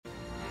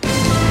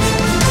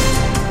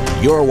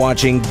You're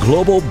watching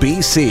Global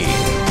BC.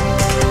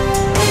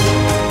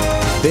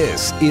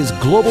 This is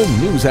Global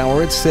News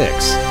Hour at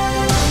 6.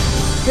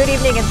 Good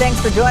evening and thanks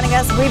for joining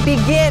us. We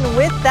begin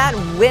with that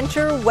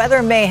winter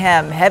weather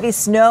mayhem. Heavy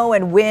snow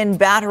and wind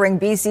battering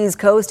BC's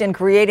coast and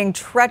creating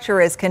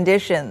treacherous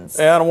conditions.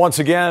 And once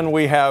again,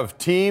 we have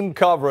team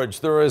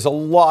coverage. There is a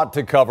lot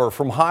to cover,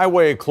 from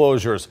highway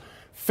closures,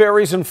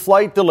 ferries and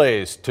flight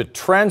delays, to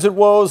transit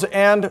woes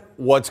and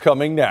what's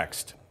coming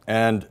next.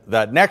 And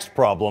that next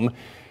problem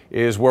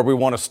is where we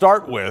want to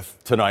start with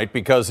tonight,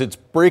 because it's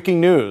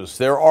breaking news.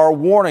 There are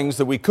warnings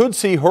that we could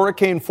see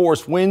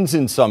hurricane-force winds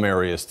in some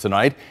areas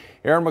tonight.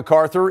 Aaron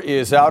MacArthur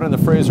is out in the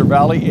Fraser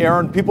Valley.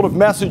 Aaron, people have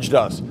messaged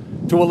us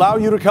to allow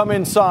you to come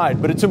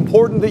inside, but it's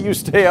important that you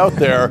stay out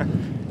there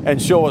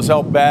and show us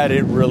how bad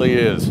it really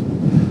is.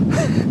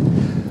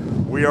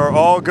 We are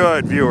all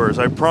good, viewers,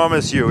 I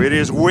promise you. It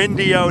is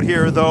windy out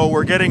here, though.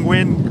 We're getting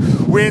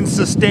winds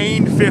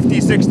sustained 50,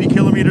 60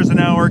 kilometers an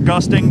hour,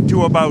 gusting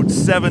to about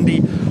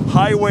 70.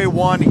 Highway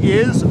 1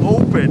 is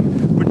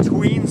open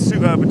between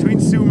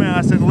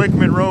Sumas and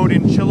Lickman Road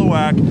in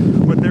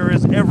Chilliwack, but there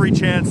is every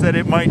chance that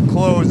it might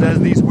close as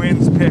these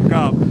winds pick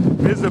up.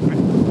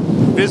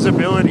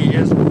 Visibility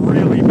is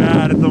really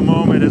bad at the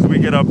moment as we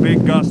get a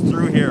big gust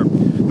through here.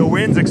 The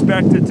wind's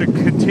expected to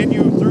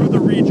continue through the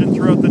region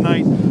throughout the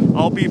night.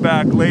 I'll be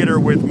back later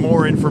with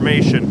more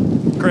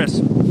information. Chris.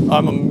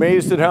 I'm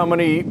amazed at how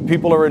many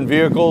people are in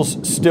vehicles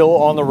still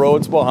on the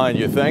roads behind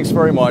you. Thanks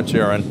very much,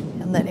 Aaron.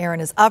 That Aaron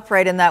is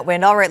upright in that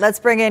wind. All right, let's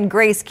bring in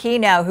Grace Key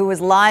now, who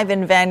is live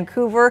in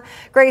Vancouver.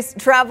 Grace,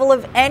 travel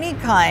of any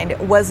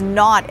kind was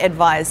not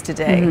advised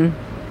today.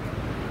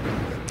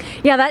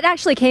 Mm-hmm. Yeah, that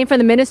actually came from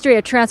the Ministry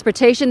of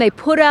Transportation. They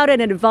put out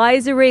an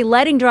advisory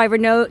letting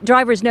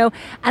drivers know,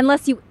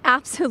 unless you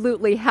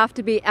absolutely have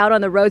to be out on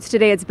the roads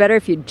today, it's better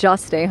if you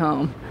just stay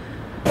home.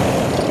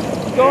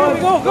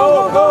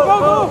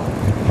 Go.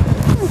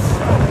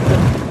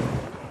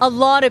 A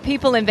lot of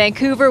people in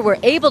Vancouver were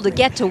able to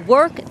get to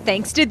work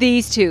thanks to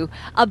these two.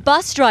 A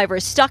bus driver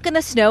stuck in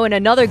the snow and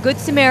another Good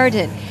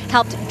Samaritan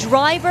helped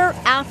driver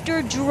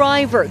after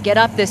driver get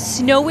up this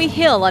snowy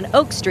hill on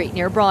Oak Street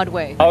near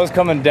Broadway. I was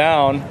coming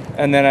down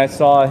and then I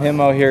saw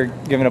him out here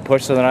giving a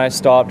push, so then I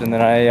stopped and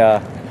then I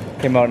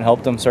came out and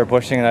helped him start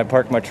pushing, and I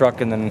parked my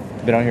truck and then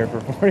been out here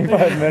for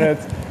 45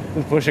 minutes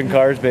just pushing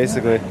cars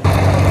basically.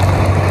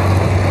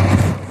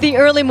 The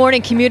early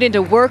morning commute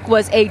into work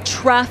was a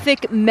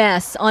traffic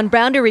mess. On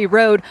Boundary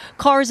Road,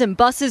 cars and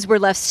buses were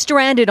left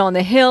stranded on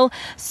the hill,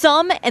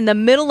 some in the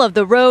middle of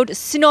the road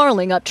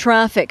snarling up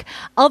traffic.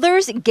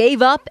 Others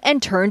gave up and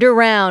turned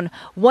around.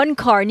 One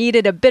car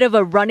needed a bit of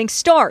a running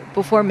start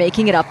before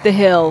making it up the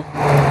hill.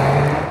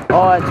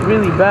 Oh, it's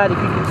really bad. If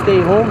you can stay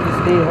home,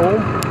 just stay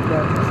home.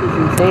 Yeah, this is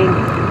insane.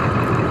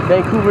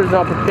 Vancouver's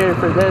not prepared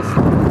for this.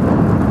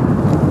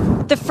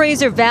 The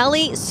Fraser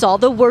Valley saw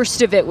the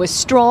worst of it, with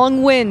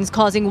strong winds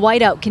causing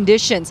whiteout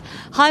conditions.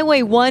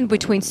 Highway 1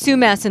 between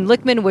Sumas and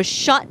Lickman was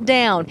shut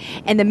down,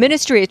 and the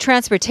Ministry of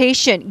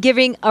Transportation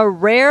giving a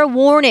rare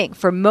warning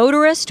for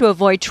motorists to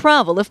avoid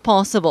travel if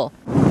possible.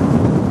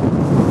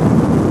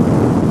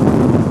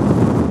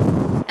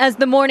 As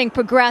the morning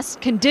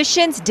progressed,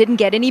 conditions didn't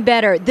get any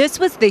better. This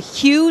was the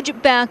huge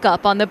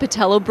backup on the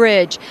Pattullo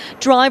Bridge.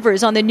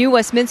 Drivers on the New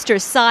Westminster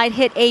side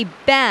hit a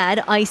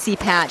bad icy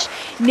patch.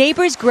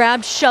 Neighbors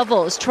grabbed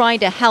shovels trying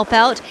to help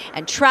out,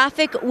 and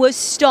traffic was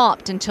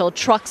stopped until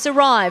trucks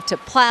arrived to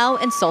plow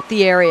and salt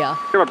the area.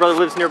 My brother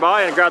lives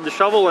nearby and I grabbed the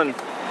shovel, and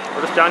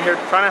we're just down here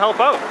trying to help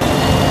out.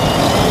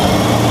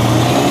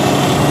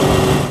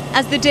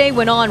 As the day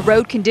went on,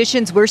 road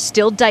conditions were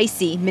still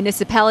dicey.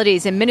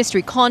 Municipalities and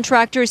ministry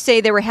contractors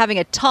say they were having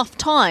a tough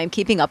time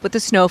keeping up with the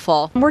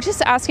snowfall. We're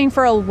just asking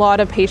for a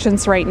lot of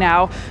patience right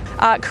now.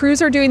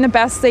 Crews are doing the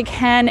best they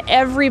can.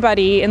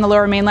 Everybody in the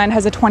Lower Mainland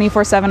has a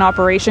 24/7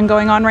 operation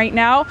going on right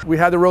now. We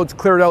had the roads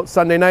cleared out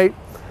Sunday night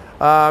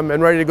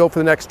and ready to go for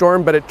the next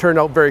storm, but it turned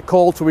out very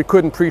cold, so we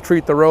couldn't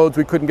pre-treat the roads.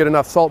 We couldn't get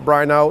enough salt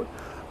brine out.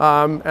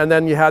 And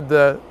then you had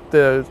the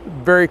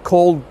very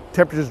cold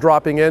temperatures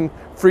dropping in,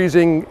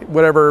 freezing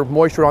whatever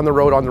moisture on the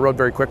road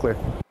very quickly.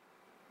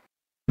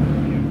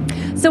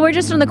 So we're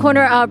just on the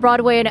corner of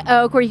Broadway and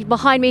Oak. Where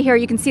behind me here,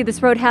 you can see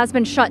this road has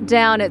been shut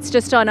down. It's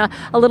just on a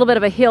little bit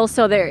of a hill,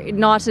 so they're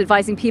not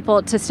advising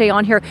people to stay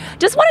on here.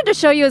 Just wanted to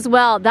show you as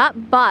well,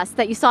 that bus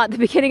that you saw at the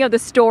beginning of the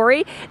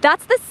story,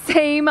 that's the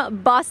same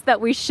bus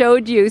that we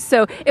showed you.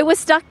 So it was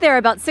stuck there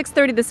about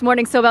 6:30 this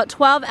morning. So about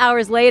 12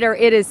 hours later,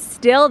 it is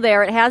still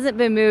there. It hasn't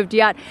been moved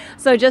yet.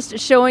 So just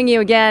showing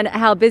you again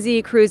how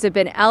busy crews have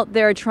been out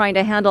there trying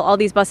to handle all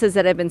these buses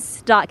that have been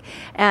stuck,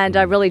 and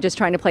really just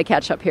trying to play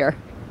catch up here.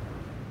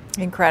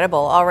 Incredible.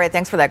 All right,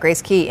 thanks for that,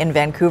 Grace Key in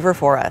Vancouver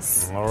for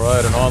us. All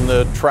right, and on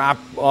the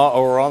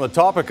on the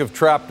topic of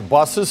trapped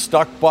buses,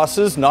 stuck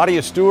buses,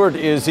 Nadia Stewart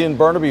is in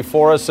Burnaby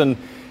for us, and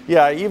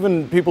yeah,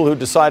 even people who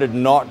decided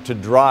not to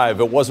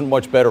drive, it wasn't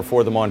much better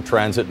for them on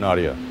transit,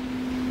 Nadia.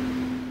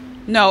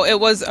 No, it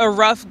was a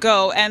rough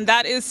go, and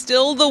that is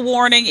still the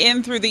warning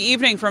in through the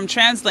evening from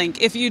TransLink.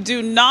 If you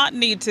do not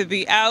need to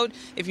be out,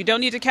 if you don't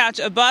need to catch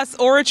a bus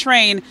or a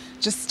train,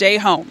 just stay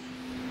home.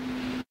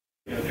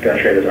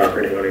 SkyTrain is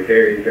operating on a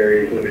very,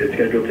 very limited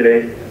schedule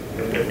today.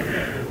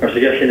 Our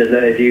suggestion is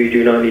that if you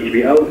do not need to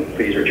be out,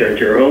 please return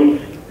to your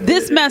homes.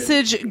 This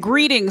message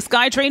greeting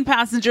SkyTrain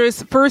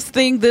passengers first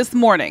thing this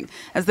morning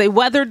as they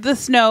weathered the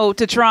snow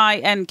to try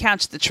and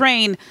catch the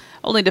train,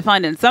 only to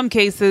find in some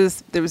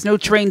cases there was no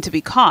train to be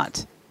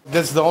caught.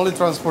 That's the only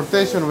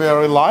transportation we are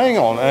relying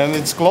on, and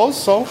it's closed,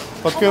 so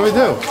what can we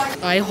do?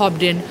 I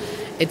hopped in,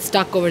 it's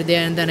stuck over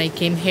there, and then I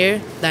came here,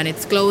 then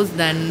it's closed,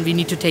 then we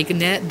need to take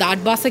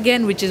that bus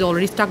again, which is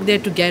already stuck there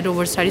to get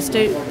over Surrey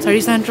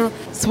Central.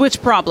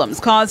 Switch problems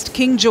caused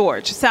King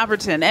George,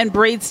 Saverton, and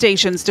Braid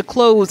stations to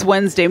close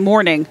Wednesday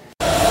morning.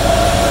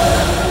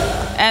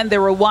 And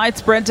there were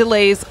widespread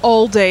delays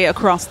all day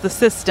across the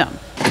system,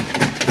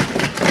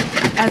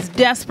 as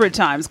desperate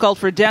times called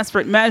for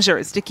desperate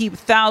measures to keep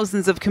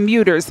thousands of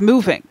commuters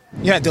moving.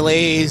 Yeah,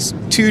 delays.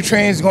 2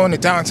 trains going to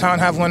downtown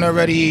have one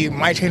already.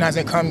 My train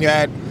hasn't come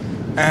yet.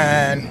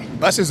 And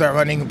buses are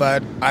running,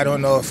 but I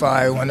don't know if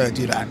I want to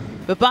do that.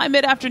 But by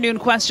mid-afternoon,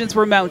 questions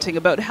were mounting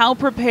about how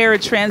prepared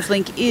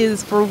TransLink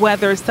is for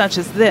weather such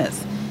as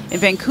this. In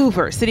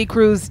Vancouver, city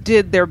crews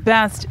did their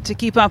best to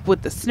keep up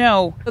with the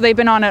snow. They've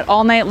been on it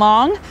all night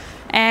long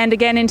and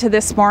again into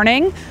this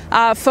morning,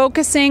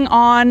 focusing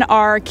on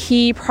our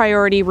key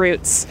priority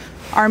routes.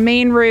 Our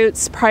main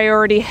routes,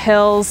 priority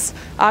hills,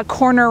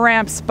 corner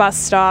ramps, bus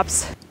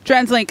stops.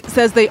 TransLink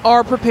says they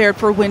are prepared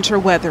for winter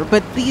weather,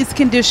 but these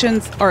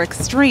conditions are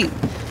extreme.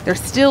 They're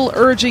still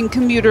urging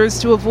commuters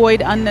to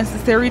avoid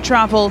unnecessary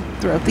travel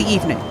throughout the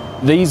evening.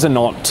 These are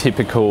not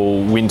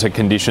typical winter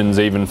conditions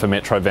even for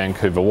Metro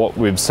Vancouver. What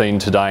we've seen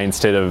today,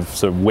 instead of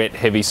sort of wet,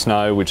 heavy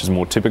snow, which is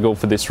more typical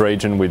for this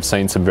region, we've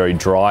seen some very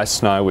dry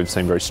snow, we've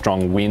seen very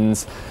strong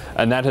winds,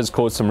 and that has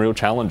caused some real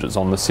challenges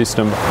on the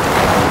system.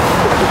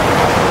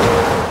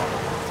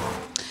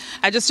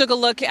 I just took a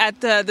look at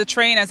the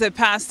train as it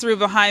passed through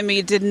behind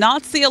me. Did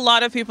not see a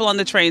lot of people on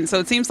the train, so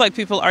it seems like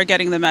people are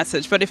getting the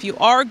message. But if you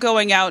are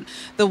going out,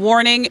 the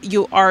warning,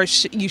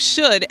 you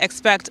should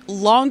expect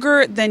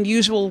longer than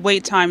usual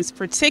wait times,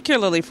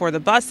 particularly for the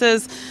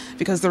buses,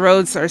 because the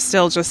roads are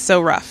still just so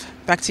rough.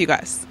 Back to you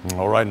guys.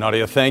 All right,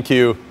 Nadia, thank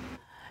you.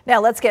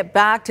 Now let's get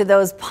back to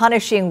those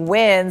punishing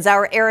winds.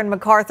 Our Aaron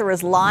MacArthur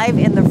is live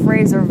in the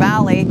Fraser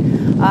Valley.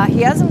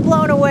 He hasn't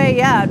blown away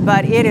yet,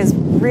 but it is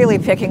really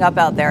picking up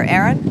out there.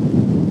 Aaron?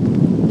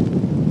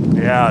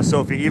 Yeah,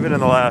 Sophie, even in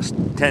the last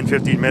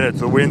 10-15 minutes,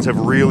 the winds have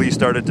really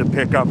started to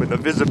pick up, and the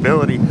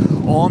visibility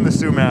on the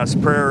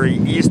Sumas Prairie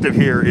east of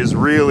here is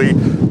really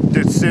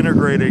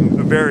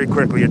disintegrating very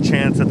quickly. A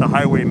chance that the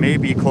highway may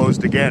be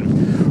closed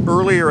again.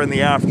 Earlier in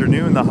the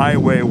afternoon, the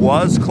highway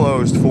was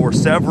closed for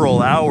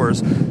several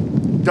hours.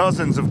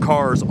 Dozens of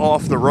cars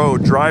off the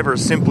road,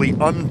 drivers simply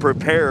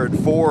unprepared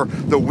for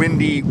the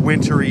windy,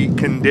 wintry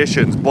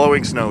conditions.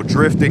 Blowing snow,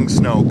 drifting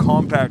snow,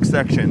 compact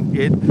section.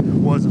 It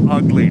was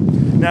ugly.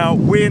 Now,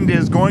 wind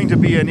is going to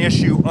be an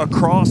issue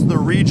across the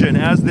region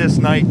as this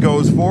night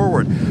goes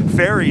forward.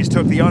 Ferries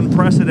took the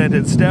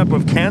unprecedented step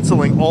of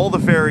canceling all the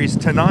ferries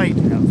tonight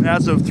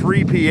as of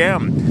 3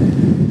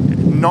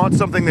 p.m. Not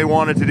something they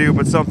wanted to do,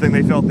 but something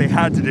they felt they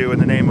had to do in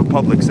the name of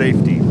public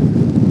safety.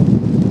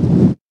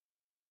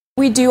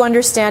 We do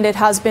understand it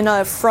has been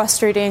a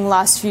frustrating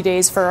last few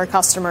days for our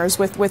customers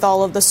with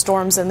all of the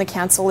storms and the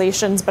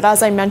cancellations. But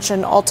as I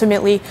mentioned,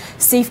 ultimately,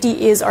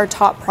 safety is our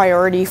top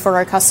priority for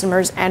our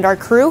customers and our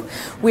crew.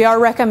 We are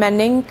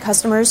recommending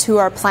customers who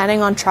are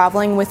planning on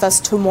traveling with us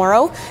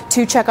tomorrow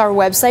to check our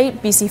website,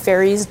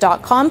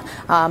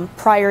 bcferries.com,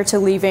 prior to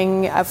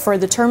leaving for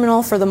the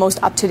terminal for the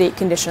most up-to-date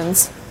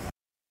conditions.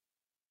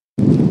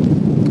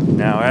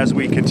 Now, as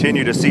we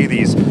continue to see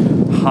these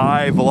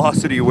high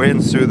velocity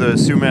winds through the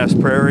Sumas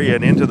Prairie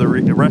and into the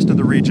rest of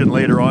the region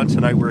later on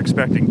tonight, we're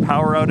expecting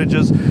power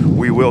outages.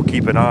 We will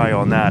keep an eye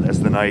on that as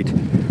the night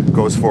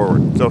goes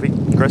forward. Sophie,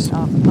 Chris?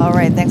 All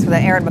right. Thanks for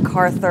that. Aaron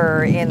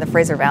MacArthur in the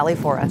Fraser Valley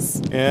for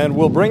us. And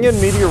we'll bring in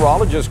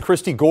meteorologist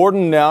Christy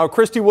Gordon now.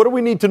 Christy, what do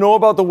we need to know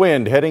about the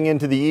wind heading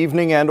into the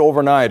evening and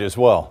overnight as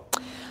well?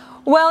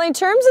 Well, in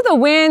terms of the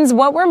winds,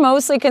 what we're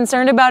mostly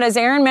concerned about, as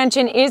Aaron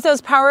mentioned, is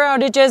those power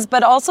outages,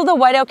 but also the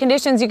whiteout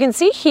conditions. You can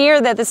see here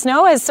that the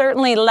snow has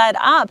certainly let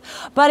up,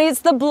 but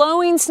it's the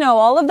blowing snow,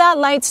 all of that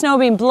light snow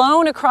being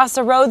blown across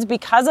the roads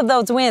because of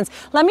those winds.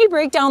 Let me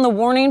break down the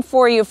warning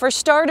for you. For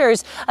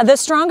starters, the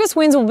strongest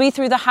winds will be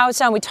through the house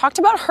sound. We talked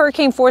about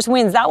hurricane force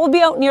winds. That will be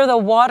out near the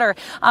water,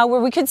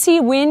 where we could see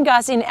wind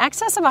gusts in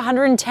excess of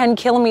 110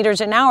 kilometers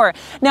an hour.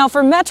 Now,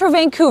 for Metro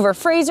Vancouver,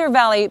 Fraser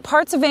Valley,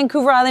 parts of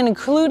Vancouver Island,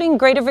 including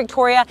Greater Victoria,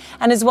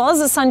 and as well as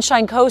the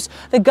Sunshine Coast,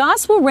 the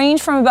gusts will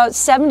range from about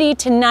 70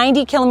 to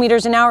 90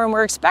 kilometers an hour, and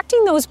we're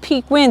expecting those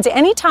peak winds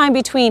anytime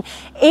between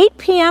 8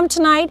 p.m.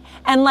 tonight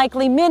and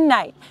likely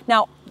midnight.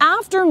 Now,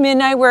 after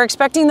midnight, we're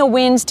expecting the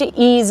winds to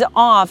ease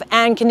off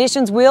and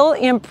conditions will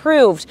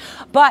improve.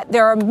 But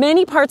there are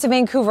many parts of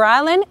Vancouver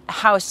Island,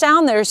 Howe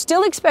Sound, that are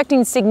still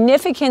expecting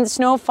significant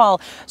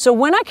snowfall. So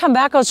when I come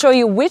back, I'll show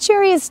you which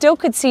areas still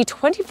could see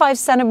 25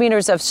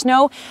 centimeters of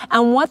snow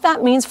and what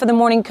that means for the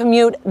morning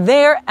commute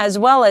there as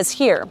well as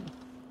here.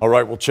 All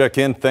right, we'll check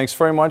in. Thanks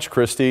very much,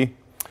 Christy.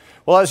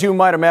 Well, as you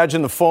might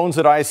imagine, the phones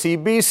at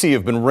ICBC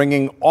have been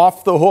ringing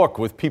off the hook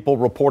with people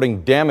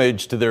reporting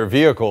damage to their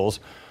vehicles.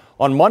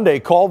 On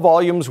Monday, call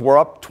volumes were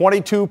up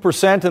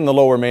 22% in the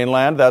Lower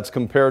Mainland. That's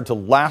compared to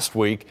last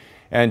week.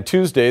 And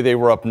Tuesday, they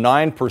were up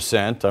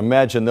 9%. I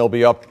imagine they'll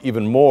be up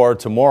even more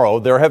tomorrow.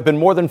 There have been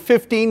more than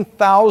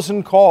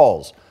 15,000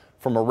 calls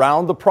from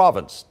around the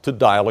province to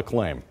dial a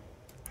claim.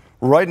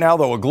 Right now,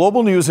 though, a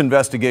Global News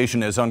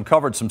investigation has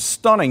uncovered some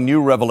stunning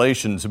new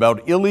revelations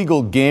about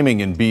illegal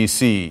gaming in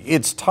BC,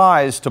 its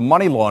ties to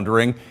money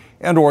laundering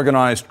and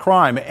organized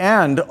crime,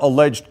 and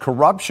alleged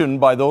corruption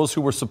by those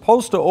who were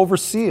supposed to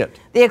oversee it.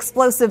 The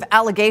explosive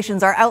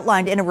allegations are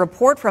outlined in a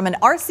report from an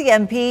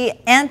RCMP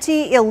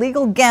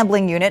anti-illegal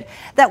gambling unit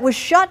that was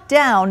shut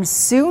down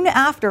soon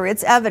after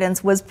its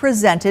evidence was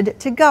presented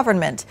to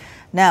government.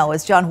 Now,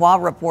 as John Hua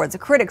reports,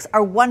 critics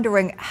are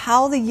wondering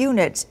how the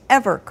unit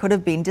ever could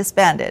have been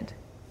disbanded.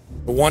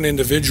 One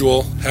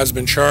individual has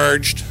been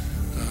charged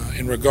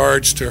in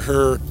regards to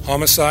her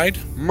homicide,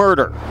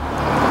 murder,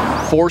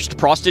 forced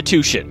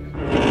prostitution,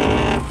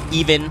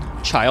 even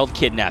child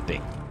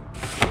kidnapping.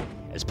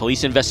 As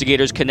police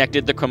investigators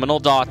connected the criminal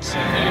dots,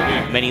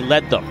 many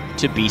led them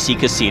to BC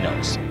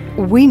casinos.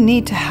 We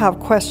need to have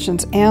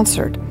questions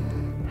answered.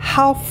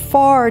 How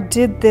far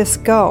did this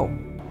go?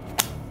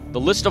 The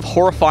list of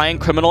horrifying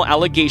criminal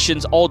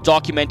allegations, all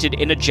documented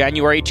in a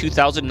January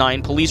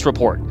 2009 police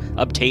report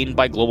obtained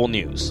by Global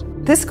News.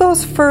 This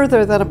goes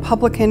further than a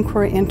public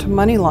inquiry into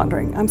money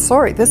laundering. I'm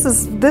sorry, this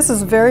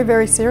is very,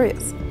 very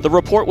serious. The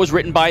report was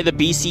written by the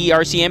BC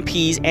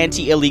RCMP's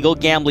anti-illegal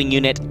gambling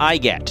unit,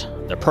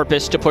 IGET. Their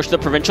purpose to push the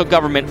provincial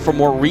government for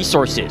more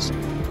resources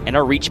and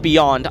a reach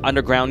beyond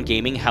underground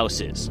gaming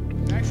houses.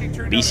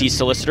 BC's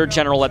Solicitor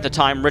General at the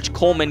time, Rich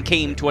Coleman,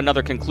 came to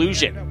another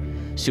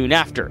conclusion soon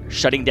after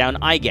shutting down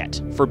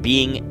IGET for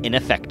being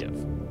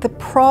ineffective. The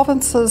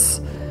province's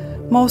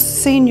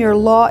most senior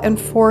law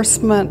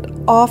enforcement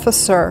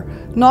officer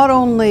not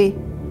only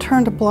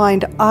turned a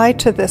blind eye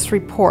to this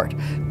report,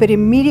 but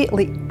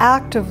immediately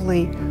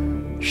actively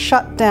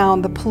shut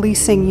down the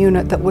policing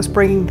unit that was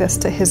bringing this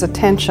to his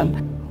attention.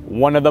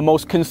 One of the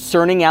most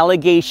concerning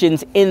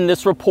allegations in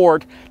this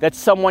report, that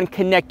someone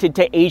connected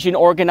to Asian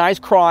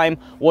organized crime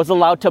was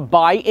allowed to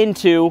buy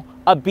into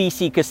a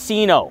BC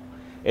casino.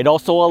 It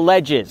also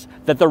alleges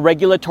that the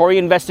regulatory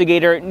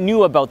investigator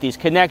knew about these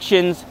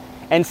connections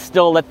and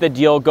still let the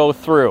deal go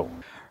through.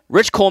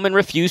 Rich Coleman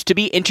refused to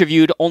be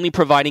interviewed, only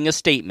providing a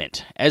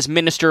statement. As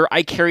minister,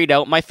 I carried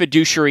out my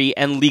fiduciary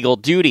and legal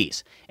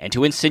duties, and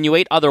to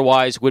insinuate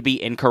otherwise would be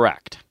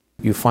incorrect.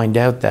 You find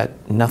out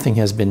that nothing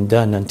has been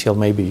done until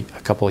maybe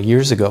a couple of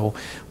years ago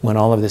when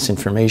all of this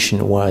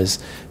information was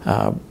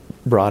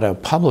brought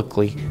out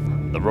publicly.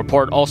 The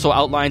report also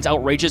outlines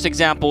outrageous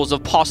examples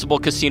of possible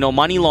casino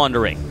money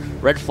laundering,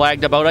 red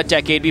flagged about a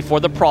decade before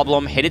the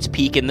problem hit its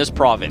peak in this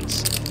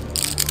province.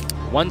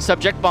 One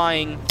subject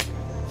buying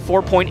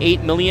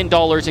 $4.8 million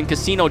in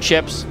casino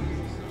chips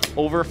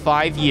over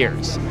 5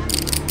 years.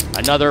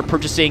 Another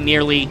purchasing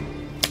nearly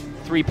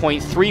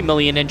 $3.3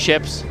 million in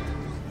chips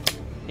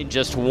in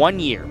just 1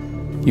 year.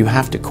 You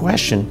have to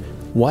question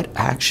what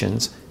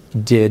actions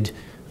did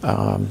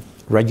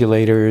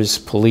regulators,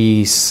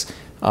 police,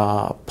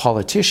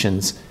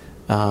 politicians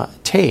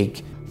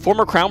take.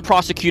 Former Crown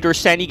Prosecutor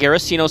Sandy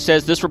Garasino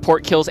says this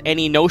report kills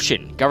any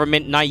notion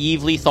government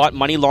naively thought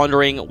money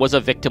laundering was a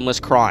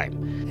victimless crime.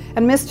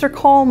 And Mr.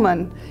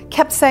 Coleman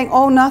kept saying,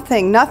 oh,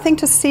 nothing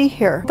to see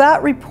here.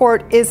 That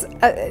report is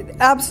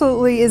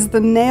absolutely is the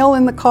nail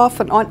in the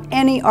coffin on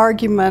any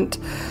argument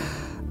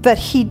that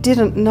he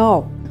didn't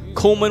know.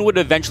 Coleman would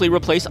eventually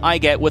replace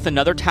IGET with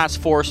another task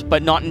force,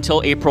 but not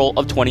until April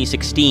of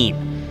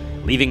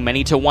 2016, leaving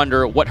many to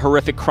wonder what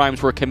horrific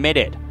crimes were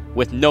committed,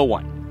 with no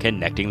one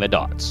connecting the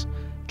dots.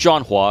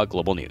 John Hua,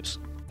 Global News.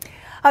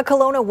 A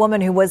Kelowna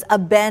woman who was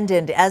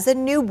abandoned as a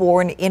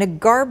newborn in a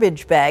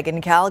garbage bag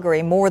in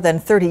Calgary more than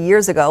 30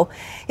 years ago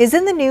is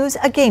in the news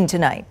again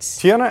tonight.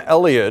 Tiana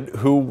Elliott,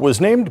 who was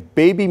named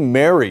Baby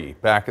Mary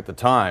back at the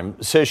time,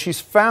 says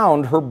she's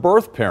found her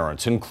birth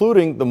parents,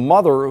 including the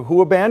mother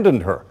who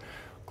abandoned her.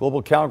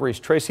 Global Calgary's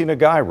Tracy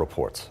Nagai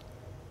reports.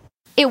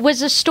 It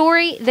was a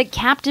story that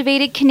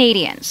captivated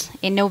Canadians.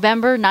 In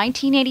November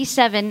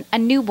 1987, a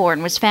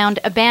newborn was found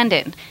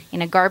abandoned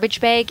in a garbage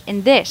bag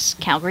in this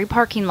Calgary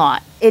parking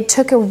lot. It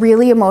took a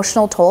really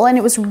emotional toll, and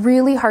it was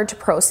really hard to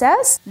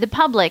process. The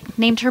public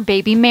named her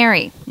Baby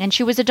Mary, and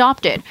she was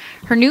adopted.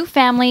 Her new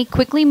family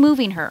quickly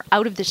moving her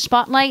out of the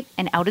spotlight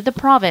and out of the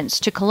province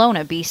to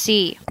Kelowna,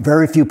 BC.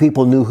 Very few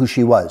people knew who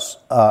she was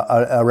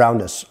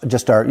around us,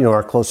 just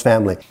our close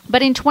family.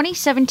 But in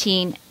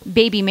 2017,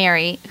 Baby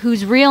Mary,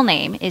 whose real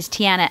name is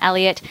Tiana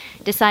Elliott,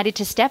 decided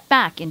to step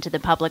back into the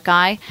public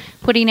eye,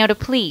 putting out a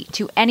plea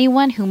to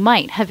anyone who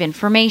might have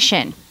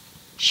information.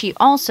 She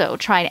also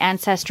tried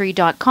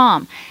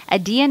Ancestry.com, a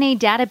DNA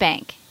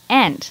databank,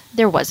 and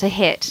there was a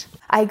hit.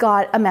 I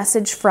got a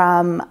message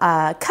from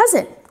a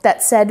cousin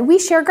that said, we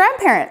share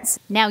grandparents.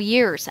 Now,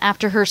 years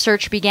after her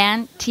search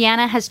began,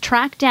 Tiana has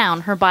tracked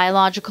down her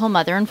biological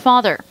mother and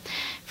father.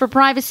 For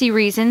privacy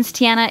reasons,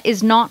 Tiana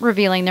is not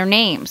revealing their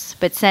names,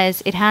 but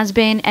says it has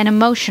been an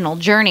emotional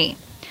journey.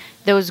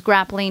 Those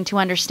grappling to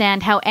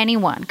understand how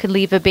anyone could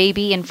leave a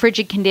baby in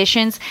frigid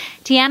conditions,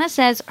 Tiana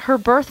says her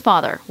birth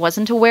father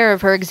wasn't aware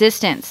of her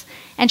existence,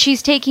 and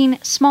she's taking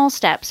small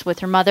steps with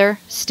her mother,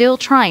 still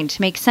trying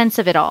to make sense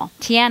of it all.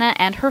 Tiana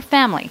and her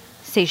family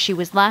say she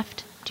was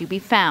left to be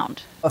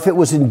found. If it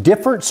was in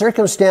different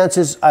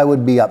circumstances, I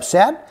would be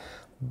upset,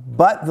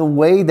 but the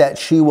way that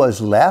she was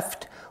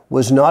left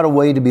was not a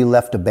way to be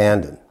left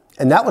abandoned.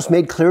 And that was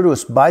made clear to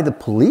us by the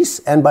police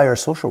and by our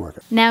social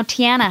worker. Now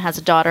Tiana has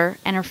a daughter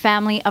and her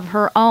family of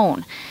her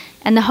own.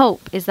 And the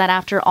hope is that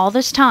after all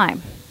this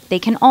time, they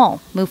can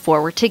all move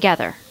forward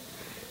together.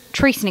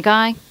 Tracy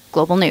Nagai,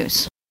 Global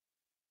News.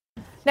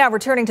 Now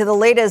returning to the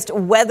latest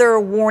weather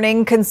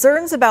warning,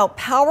 concerns about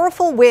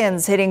powerful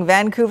winds hitting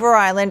Vancouver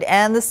Island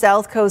and the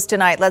South Coast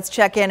tonight. Let's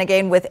check in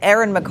again with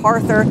Aaron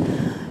MacArthur,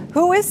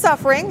 who is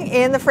suffering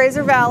in the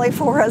Fraser Valley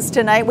for us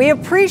tonight. We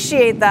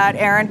appreciate that,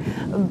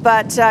 Aaron,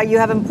 but you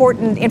have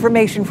important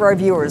information for our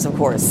viewers, of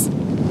course.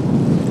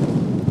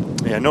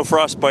 Yeah, no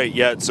frostbite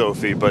yet,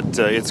 Sophie, but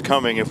it's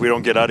coming if we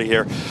don't get out of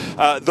here.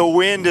 The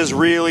wind has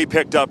really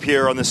picked up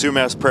here on the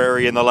Sumas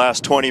Prairie in the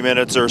last 20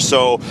 minutes or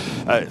so.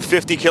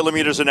 50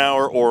 kilometers an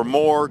hour or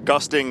more,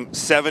 gusting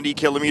 70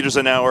 kilometers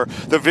an hour.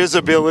 The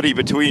visibility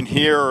between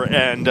here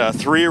and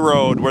 3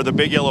 Road, where the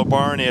Big Yellow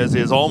Barn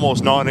is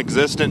almost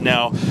non-existent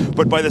now.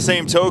 But by the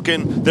same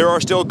token, there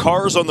are still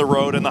cars on the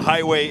road and the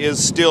highway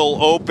is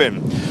still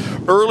open.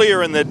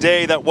 Earlier in the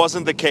day, that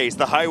wasn't the case.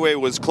 The highway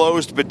was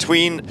closed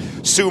between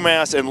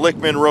Sumas and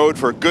Lickman Road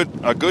for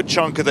a good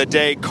chunk of the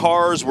day.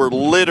 Cars were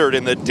littered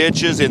in the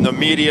ditches, in the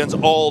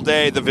medians all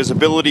day. The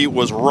visibility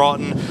was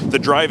rotten. The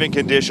driving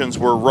conditions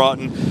were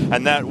rotten.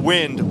 And that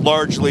wind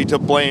largely to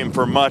blame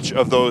for much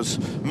of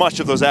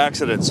those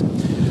accidents.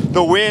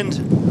 The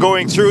wind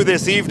going through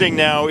this evening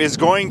now is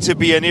going to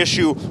be an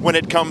issue when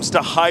it comes to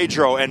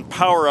hydro and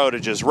power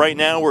outages. Right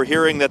now we're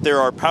hearing that there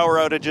are power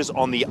outages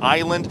on the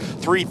island,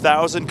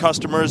 3,000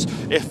 customers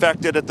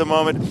affected at the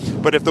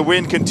moment. But if the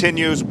wind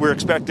continues, we're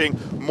expecting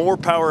more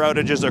power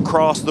outages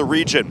across the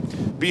region.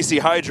 BC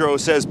Hydro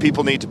says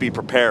people need to be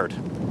prepared.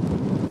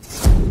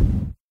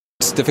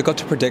 It's difficult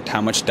to predict how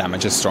much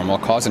damage a storm will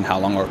cause and how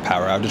long our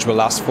power outage will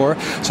last for.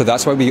 So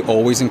that's why we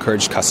always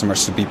encourage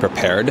customers to be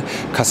prepared.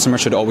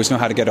 Customers should always know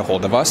how to get a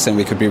hold of us, and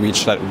we could be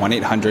reached at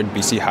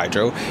 1-800-BC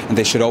Hydro, and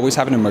they should always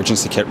have an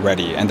emergency kit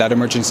ready. And that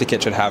emergency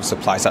kit should have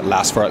supplies that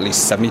last for at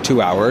least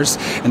 72 hours.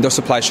 And those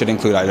supplies should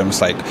include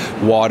items like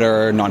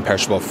water,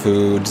 non-perishable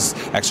foods,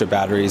 extra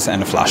batteries,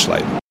 and a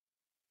flashlight.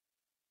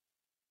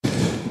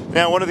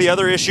 Now, one of the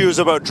other issues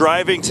about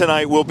driving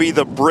tonight will be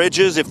the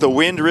bridges. If the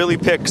wind really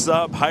picks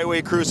up,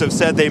 highway crews have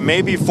said they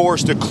may be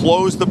forced to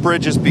close the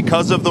bridges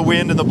because of the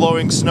wind and the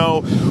blowing snow.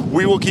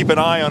 We will keep an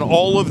eye on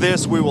all of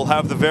this. We will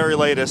have the very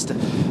latest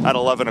at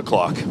 11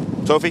 o'clock.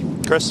 Sophie,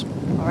 Chris?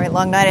 All right,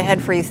 long night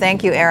ahead for you.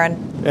 Thank you,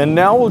 Aaron. And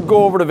now we'll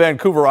go over to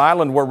Vancouver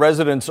Island, where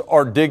residents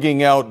are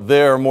digging out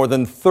there. More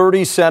than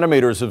 30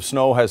 centimeters of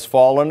snow has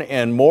fallen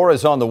and more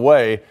is on the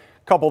way.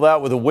 Couple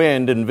that with the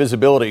wind and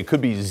visibility. It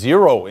could be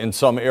zero in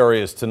some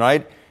areas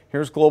tonight.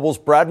 Here's Global's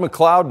Brad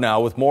McLeod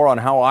now with more on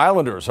how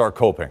Islanders are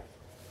coping.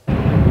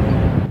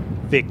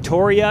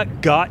 Victoria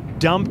got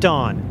dumped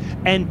on,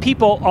 and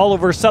people all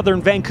over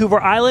southern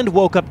Vancouver Island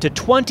woke up to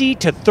 20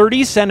 to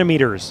 30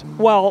 centimeters,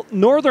 while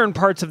northern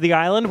parts of the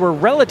island were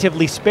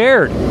relatively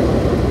spared.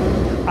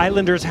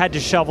 Islanders had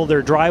to shovel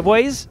their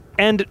driveways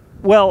and,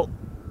 well,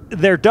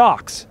 their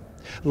docks.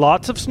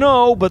 Lots of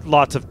snow, but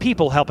lots of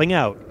people helping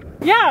out.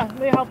 Yeah,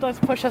 they helped us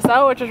push us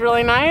out, which was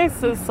really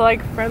nice. It's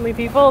like friendly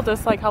people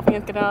just like helping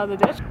us get out of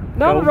the ditch.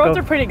 No, the roads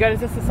are pretty good. It's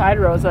just the side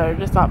roads that are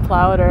just not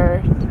plowed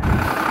or...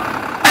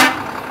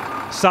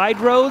 Side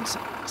roads,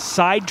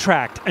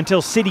 sidetracked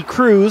until city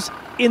crews,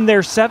 in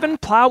their 7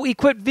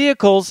 plow-equipped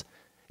vehicles,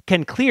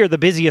 can clear the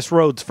busiest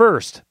roads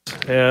first.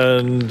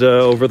 And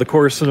over the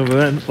course of an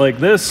event like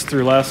this,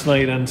 through last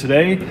night and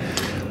today,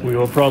 we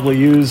will probably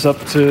use up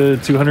to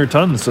 200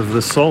 tons of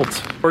this salt.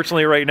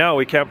 Fortunately, right now,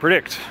 we can't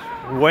predict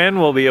when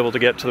we'll be able to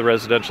get to the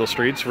residential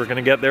streets. We're going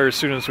to get there as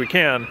soon as we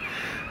can.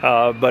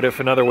 But if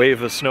another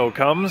wave of snow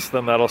comes,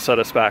 then that'll set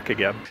us back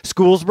again.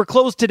 Schools were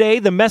closed today.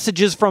 The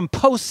messages from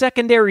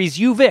post-secondaries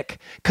UVic,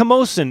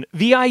 Camosun,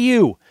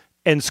 VIU,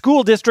 and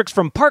school districts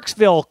from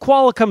Parksville,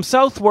 Qualicum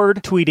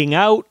southward tweeting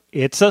out,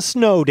 "It's a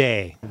snow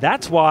day."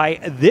 That's why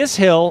this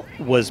hill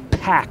was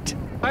packed.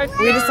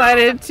 We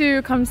decided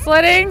to come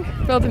sledding,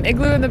 build an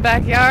igloo in the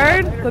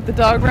backyard, let the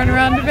dog run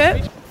around a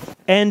bit.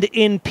 And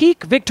in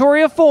peak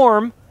Victoria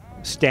form,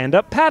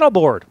 stand-up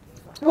paddleboard.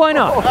 Why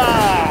not?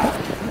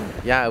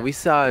 Yeah, we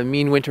saw a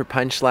mean winter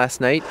punch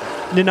last night.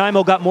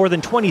 Nanaimo got more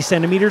than 20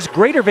 centimeters.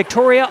 Greater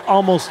Victoria,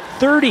 almost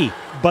 30.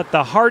 But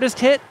the hardest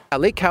hit?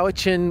 At Lake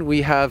Cowichan,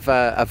 we have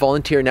a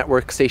volunteer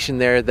network station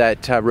there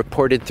that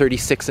reported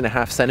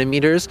 36.5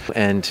 centimeters,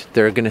 and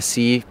they're going to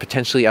see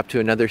potentially up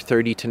to another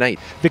 30 tonight.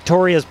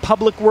 Victoria's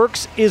Public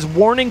Works is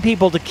warning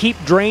people to keep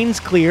drains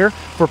clear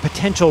for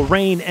potential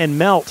rain and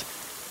melt.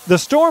 The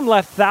storm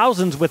left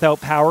thousands without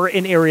power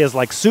in areas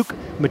like Souk,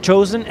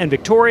 Metchosin, and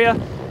Victoria,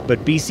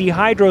 but BC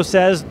Hydro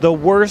says the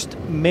worst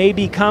may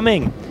be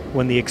coming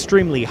when the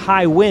extremely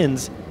high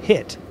winds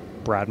hit.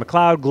 Brad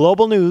McLeod,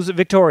 Global News,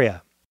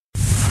 Victoria.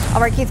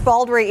 All right, Keith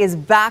Baldry is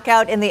back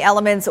out in the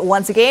elements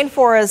once again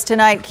for us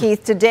tonight.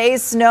 Keith,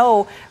 today's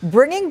snow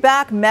bringing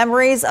back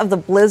memories of the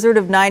blizzard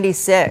of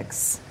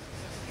 '96.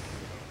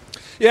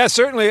 Yeah,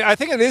 certainly. I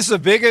think it is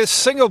the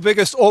single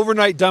biggest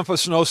overnight dump of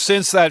snow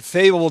since that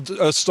fabled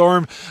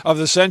storm of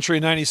the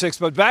century, '96.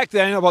 But back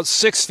then, about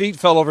 6 feet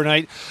fell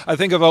overnight. I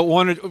think about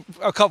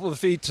a couple of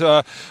feet,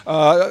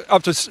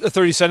 up to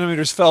 30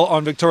 centimeters fell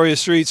on Victoria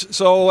streets.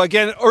 So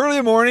again,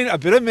 early morning, a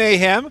bit of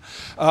mayhem.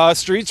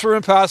 Streets were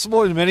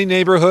impassable in many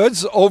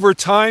neighborhoods. Over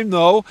time,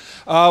 though,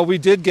 we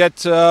did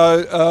get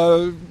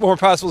more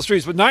passable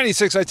streets. But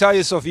 '96, I tell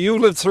you, Sophie, you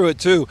lived through it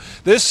too.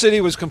 This city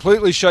was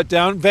completely shut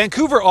down.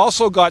 Vancouver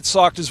also got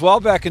socked as well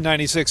back in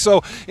 '96.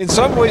 So in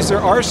some ways there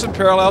are some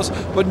parallels,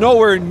 but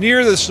nowhere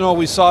near the snow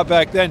we saw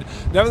back then.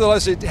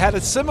 Nevertheless, it had a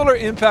similar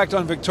impact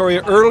on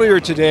Victoria earlier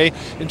today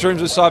in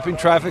terms of stopping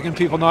traffic and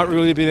people not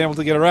really being able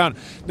to get around.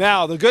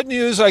 Now, the good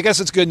news, I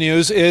guess it's good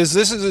news, is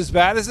this is as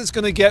bad as it's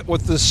going to get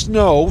with the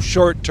snow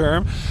short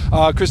term.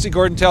 Christy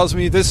Gordon tells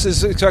me this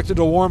is expected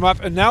to warm up,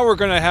 and now we're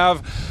going to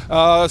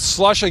have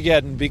slush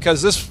again,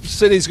 because this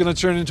city is going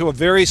to turn into a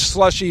very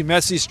slushy,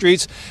 messy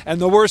streets. And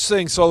the worst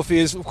thing, Sophie,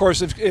 is of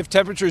course if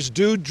temperatures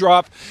do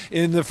drop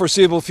in the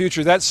foreseeable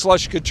future, that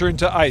slush could turn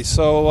to ice.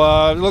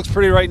 So it looks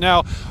pretty right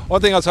now.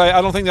 One thing I'll tell you,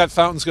 I don't think that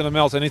fountain's going to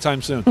melt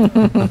anytime soon.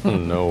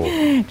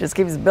 No. Just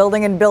keeps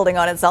building and building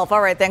on itself.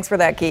 All right, thanks for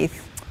that,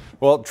 Keith.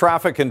 Well,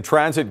 traffic and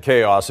transit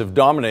chaos have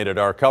dominated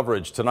our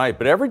coverage tonight,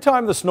 but every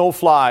time the snow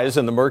flies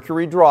and the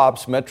mercury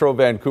drops, Metro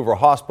Vancouver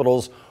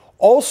hospitals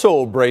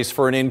also brace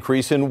for an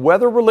increase in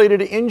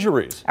weather-related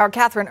injuries. Our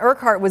Catherine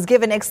Urquhart was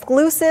given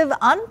exclusive,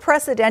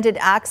 unprecedented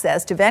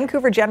access to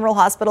Vancouver General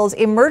Hospital's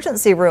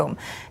emergency room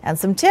and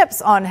some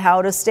tips on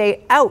how to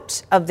stay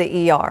out of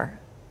the ER.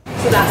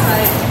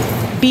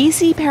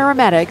 BC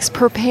paramedics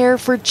prepare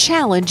for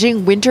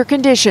challenging winter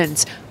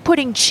conditions,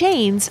 putting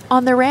chains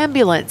on their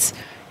ambulance.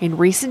 In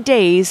recent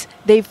days,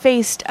 they've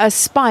faced a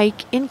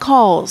spike in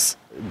calls.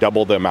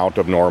 Double the amount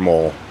of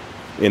normal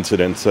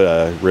incidents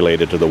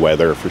related to the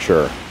weather, for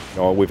sure.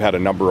 We've had a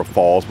number of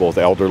falls, both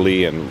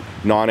elderly and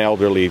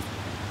non-elderly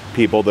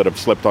people that have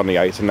slipped on the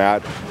ice and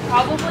that.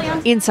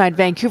 Inside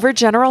Vancouver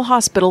General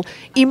Hospital,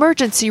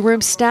 emergency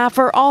room staff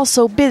are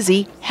also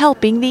busy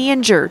helping the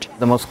injured.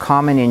 The most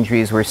common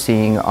injuries we're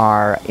seeing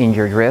are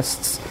injured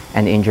wrists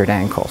and injured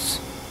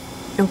ankles.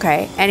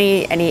 Okay.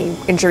 Any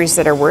injuries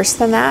that are worse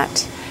than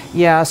that?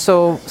 Yeah,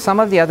 so some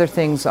of the other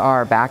things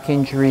are back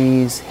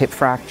injuries, hip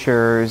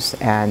fractures,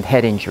 and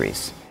head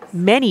injuries.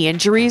 Many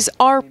injuries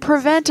are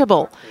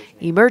preventable.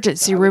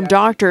 Emergency room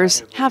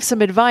doctors have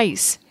some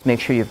advice. Make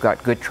sure you've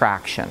got good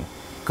traction,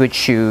 good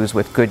shoes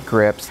with good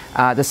grips.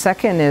 The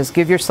second is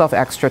give yourself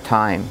extra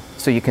time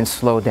so you can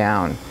slow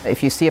down.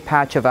 If you see a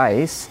patch of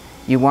ice,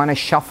 you want to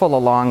shuffle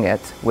along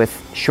it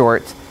with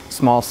short,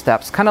 small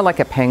steps, kind of like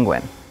a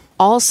penguin.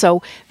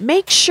 Also,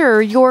 make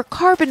sure your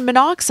carbon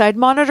monoxide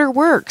monitor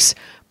works.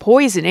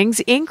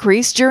 Poisonings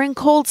increase during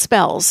cold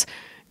spells.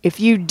 If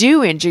you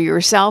do injure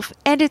yourself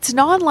and it's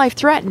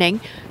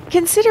non-life-threatening,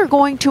 consider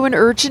going to an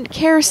urgent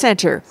care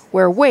centre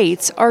where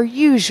waits are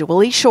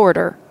usually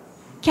shorter.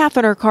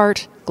 Catherine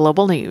Urquhart,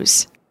 Global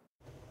News.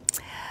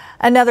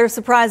 Another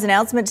surprise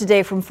announcement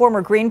today from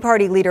former Green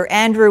Party leader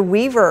Andrew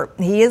Weaver.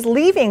 He is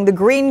leaving the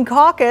Green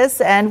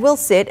Caucus and will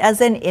sit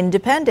as an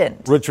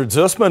independent. Richard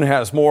Zussman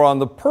has more on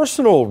the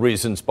personal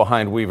reasons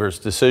behind Weaver's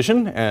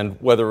decision and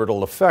whether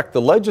it'll affect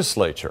the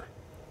legislature.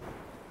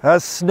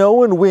 As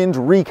snow and wind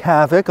wreak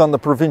havoc on the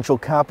provincial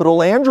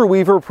capital, Andrew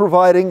Weaver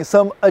providing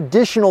some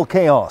additional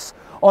chaos.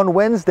 On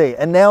Wednesday,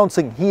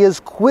 announcing he is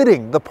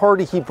quitting the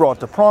party he brought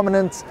to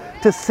prominence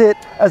to sit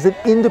as an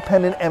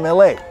independent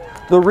MLA.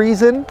 The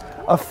reason?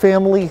 A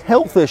family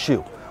health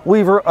issue.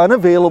 Weaver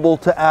unavailable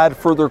to add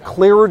further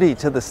clarity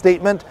to the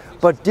statement,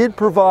 but did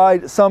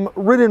provide some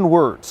written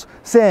words,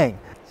 saying,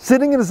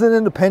 "Sitting as an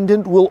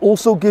independent will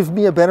also give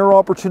me a better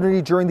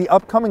opportunity during the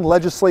upcoming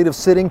legislative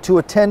sitting to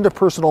attend to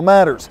personal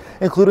matters,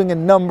 including a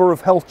number of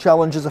health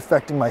challenges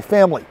affecting my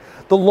family.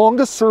 The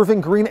longest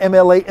serving Green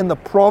MLA in the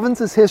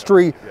province's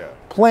history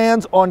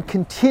plans on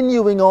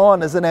continuing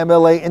on as an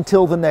MLA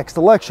until the next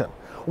election."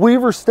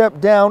 Weaver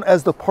stepped down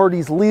as the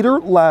party's leader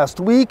last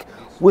week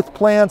with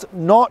plans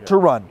not to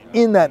run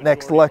in that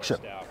next election.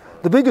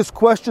 The biggest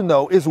question,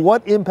 though, is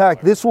what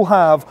impact this will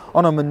have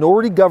on a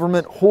minority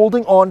government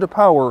holding on to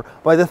power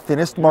by the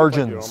thinnest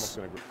margins.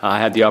 I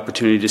had the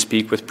opportunity to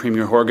speak with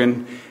Premier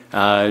Horgan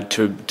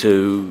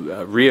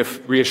to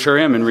reassure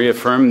him and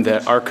reaffirm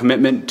that our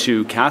commitment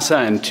to CASA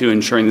and to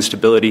ensuring the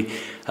stability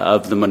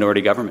of the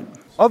minority government.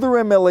 Other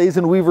MLAs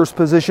in Weaver's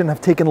position have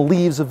taken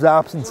leaves of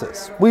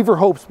absences. Weaver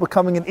hopes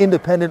becoming an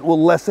independent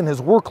will lessen his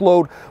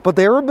workload, but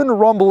there have been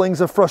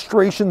rumblings of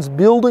frustrations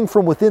building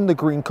from within the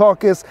Green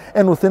Caucus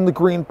and within the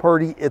Green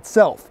Party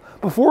itself.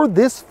 Before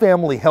this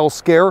family health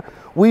scare,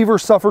 Weaver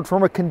suffered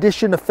from a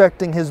condition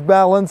affecting his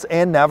balance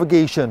and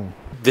navigation.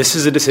 This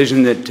is a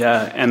decision that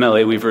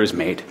MLA Weaver has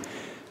made.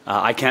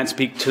 I can't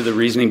speak to the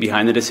reasoning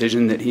behind the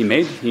decision that he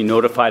made. He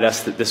notified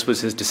us that this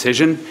was his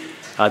decision.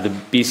 The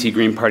BC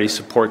Green Party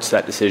supports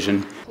that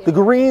decision. The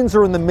Greens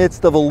are in the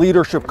midst of a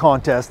leadership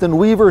contest, and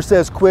Weaver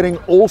says quitting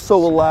also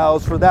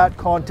allows for that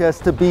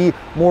contest to be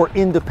more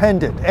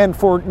independent and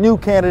for new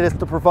candidates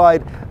to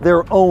provide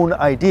their own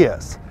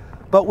ideas.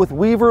 But with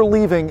Weaver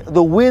leaving,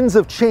 the winds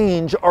of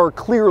change are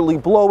clearly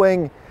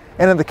blowing,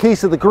 and in the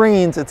case of the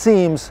Greens, it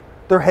seems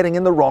they're heading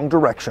in the wrong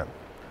direction.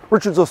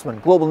 Richard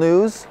Zussman, Global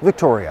News,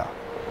 Victoria.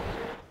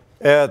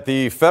 At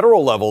the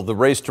federal level, the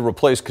race to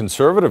replace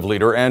Conservative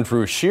leader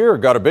Andrew Scheer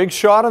got a big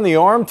shot in the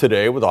arm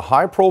today with a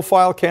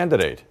high-profile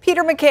candidate.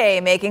 Peter MacKay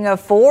making a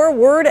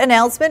 4-word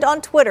announcement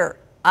on Twitter.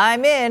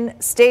 I'm in,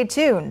 stay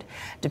tuned.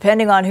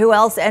 Depending on who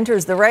else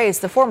enters the race,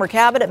 the former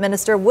cabinet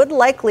minister would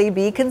likely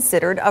be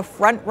considered a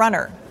front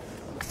runner.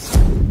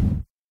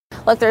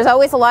 Look, there's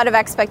always a lot of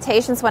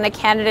expectations when a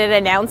candidate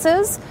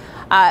announces,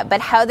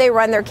 but how they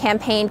run their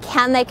campaign,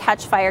 can they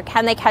catch fire?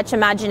 Can they catch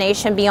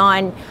imagination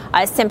beyond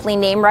simply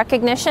name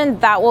recognition?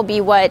 That will be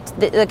what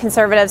the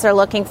Conservatives are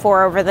looking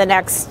for over the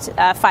next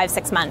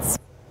 5-6 months.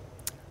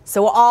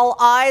 So all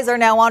eyes are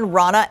now on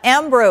Rona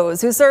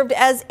Ambrose, who served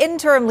as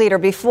interim leader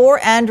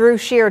before Andrew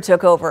Scheer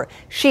took over.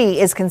 She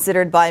is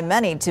considered by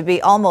many to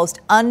be almost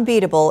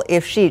unbeatable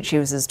if she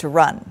chooses to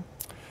run.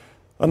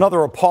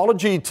 Another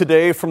apology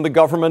today from the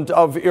government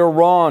of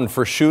Iran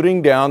for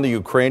shooting down the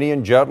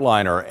Ukrainian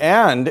jetliner,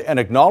 and an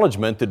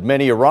acknowledgement that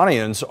many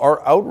Iranians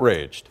are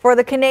outraged. For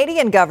the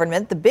Canadian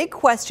government, the big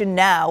question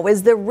now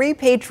is the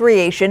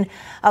repatriation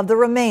of the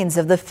remains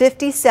of the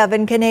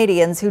 57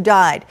 Canadians who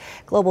died.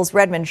 Global's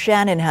Redmond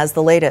Shannon has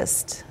the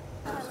latest.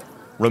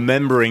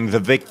 Remembering the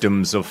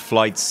victims of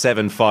Flight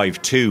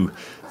 752.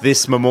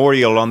 This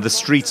memorial on the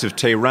streets of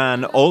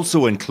Tehran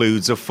also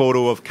includes a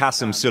photo of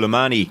Qasem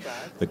Soleimani,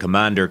 the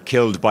commander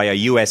killed by a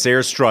US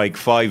airstrike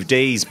 5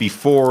 days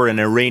before an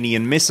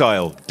Iranian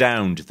missile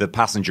downed the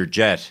passenger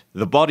jet.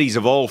 The bodies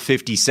of all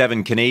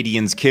 57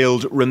 Canadians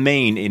killed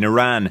remain in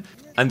Iran,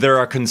 and there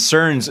are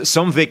concerns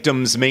some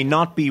victims may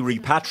not be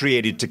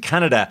repatriated to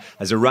Canada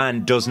as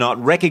Iran does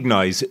not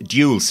recognise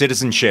dual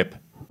citizenship.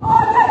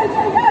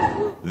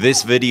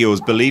 This video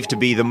is believed to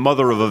be the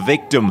mother of a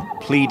victim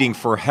pleading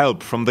for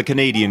help from the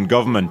Canadian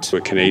government. A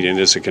Canadian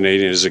is a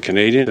Canadian is a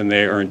Canadian, and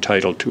they are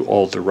entitled to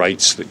all the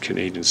rights that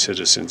Canadian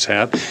citizens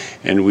have,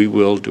 and we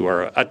will do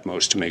our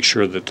utmost to make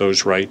sure that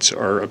those rights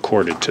are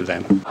accorded to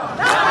them.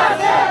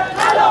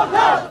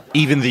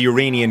 Even the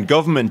Iranian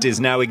government is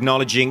now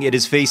acknowledging it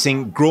is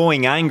facing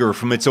growing anger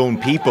from its own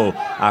people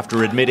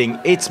after admitting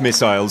its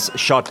missiles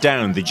shot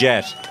down the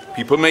jet.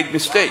 People make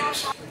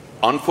mistakes,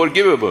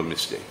 unforgivable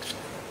mistakes.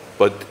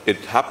 But it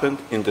happened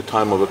in the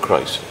time of a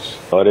crisis.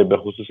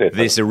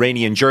 This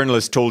Iranian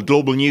journalist told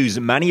Global News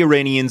many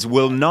Iranians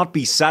will not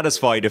be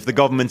satisfied if the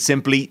government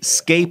simply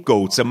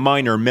scapegoats a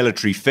minor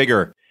military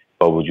figure.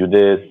 He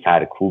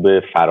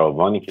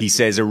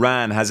says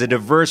Iran has a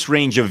diverse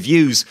range of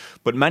views,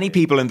 but many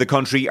people in the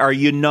country are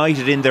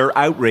united in their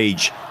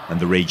outrage, and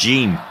the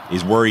regime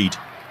is worried.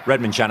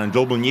 Redmond Shannon,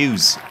 Global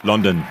News,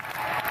 London.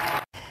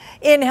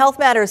 In Health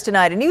Matters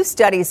tonight, a new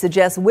study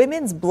suggests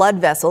women's blood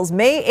vessels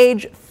may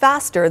age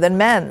faster than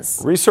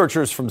men's.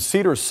 Researchers from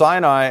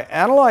Cedars-Sinai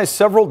analyzed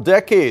several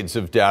decades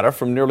of data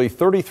from nearly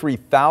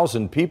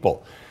 33,000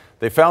 people.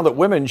 They found that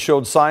women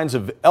showed signs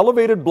of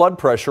elevated blood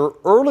pressure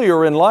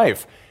earlier in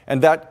life,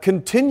 and that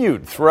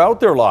continued throughout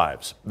their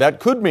lives. That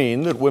could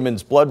mean that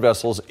women's blood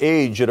vessels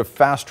age at a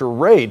faster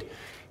rate,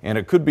 and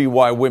it could be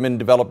why women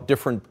develop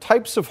different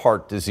types of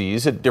heart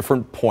disease at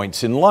different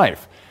points in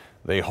life.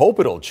 They hope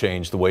it'll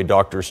change the way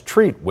doctors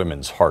treat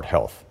women's heart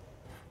health.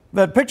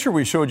 That picture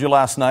we showed you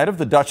last night of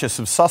the Duchess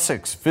of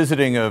Sussex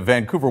visiting a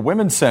Vancouver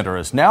Women's Centre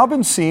has now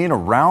been seen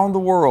around the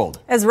world.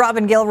 As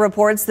Robin Gill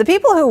reports, the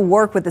people who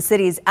work with the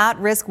city's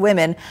at-risk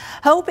women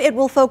hope it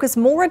will focus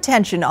more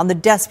attention on the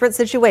desperate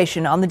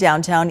situation on the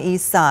downtown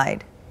east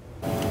side.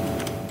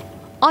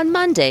 On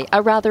Monday,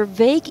 a rather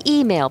vague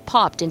email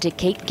popped into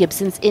Kate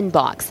Gibson's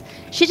inbox.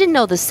 She didn't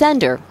know the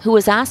sender, who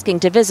was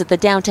asking to visit the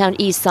downtown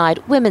east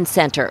side Women's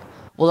Centre.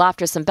 Well,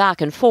 after some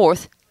back and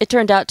forth, it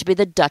turned out to be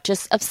the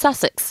Duchess of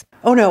Sussex.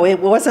 Oh no,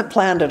 it wasn't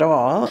planned at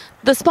all.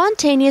 The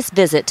spontaneous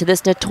visit to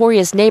this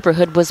notorious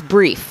neighborhood was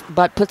brief,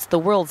 but puts the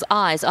world's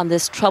eyes on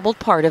this troubled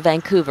part of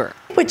Vancouver.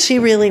 What she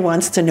really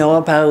wants to know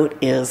about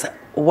is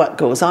what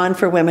goes on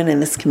for women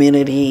in this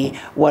community,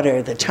 what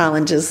are the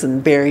challenges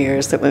and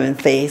barriers that women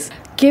face.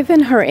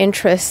 Given her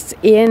interest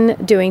in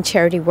doing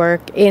charity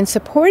work, in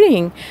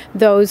supporting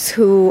those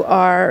who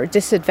are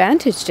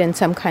disadvantaged in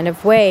some kind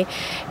of way,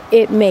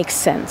 it makes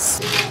sense.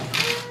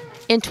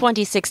 In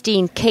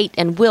 2016, Kate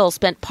and Will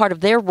spent part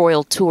of their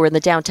royal tour in the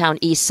downtown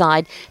east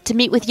side to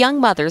meet with young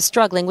mothers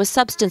struggling with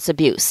substance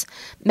abuse.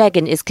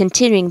 Meghan is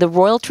continuing the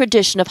royal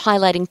tradition of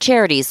highlighting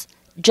charities,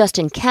 just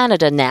in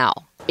Canada now.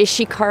 Is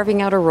she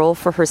carving out a role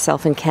for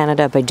herself in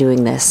Canada by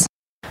doing this?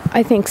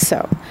 I think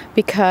so,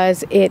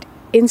 because it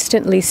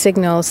instantly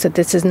signals that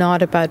this is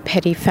not about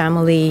petty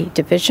family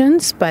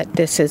divisions, but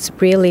this is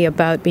really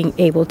about being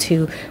able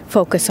to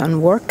focus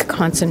on work,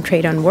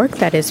 concentrate on work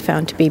that is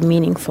found to be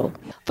meaningful.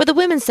 For the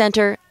Women's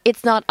Centre,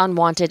 it's not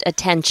unwanted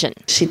attention.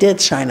 She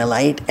did shine a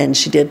light, and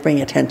she did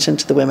bring attention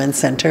to the Women's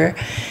Centre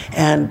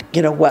and,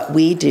 what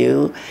we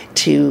do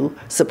to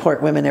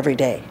support women every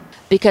day.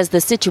 Because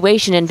the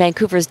situation in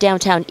Vancouver's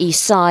downtown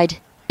east side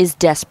is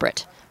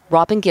desperate.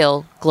 Robin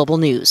Gill, Global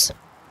News.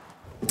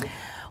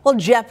 Well,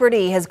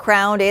 Jeopardy has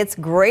crowned its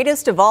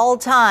greatest of all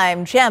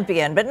time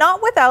champion, but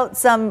not without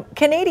some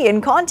Canadian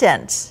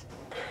content.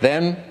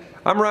 Then,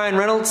 I'm Ryan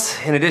Reynolds.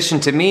 In addition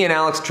to me and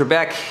Alex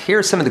Trebek, here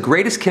are some of the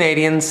greatest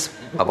Canadians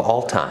of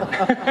all time.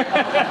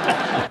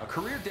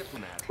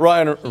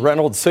 Ryan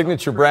Reynolds'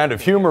 signature brand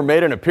of humor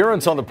made an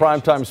appearance on the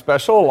primetime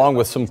special, along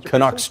with some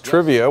Canucks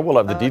trivia. We'll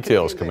have the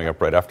details coming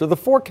up right after the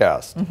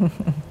forecast.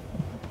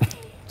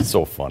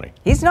 So funny.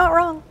 He's not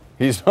wrong.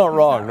 He's not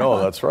wrong. No,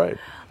 that's right.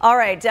 All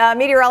right.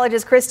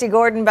 Meteorologist Christy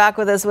Gordon back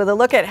with us with a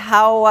look at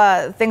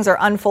how things are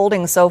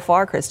unfolding so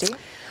far, Christy.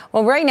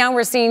 Well, right now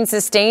we're seeing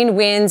sustained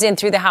winds in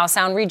through the Howe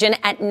Sound region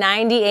at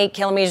 98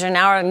 kilometers an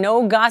hour.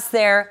 No gusts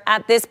there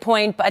at this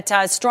point, but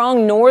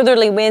strong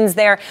northerly winds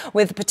there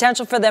with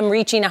potential for them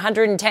reaching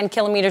 110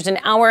 kilometers an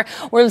hour.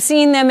 We're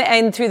seeing them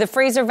in through the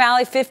Fraser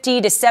Valley,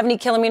 50 to 70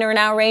 kilometer an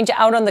hour range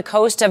out on the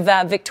coast of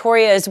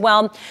Victoria as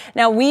well.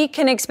 Now we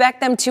can expect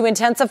them to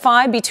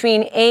intensify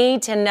between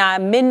 8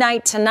 and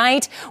midnight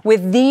tonight,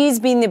 with these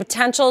being the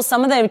potential.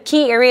 Some of the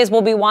key areas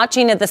we'll be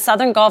watching at the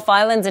southern Gulf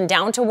Islands and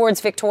down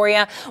towards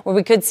Victoria, where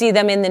we could see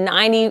them in the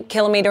 90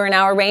 kilometer an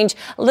hour range.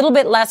 A little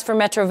bit less for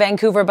Metro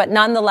Vancouver, but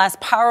nonetheless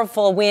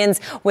powerful winds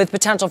with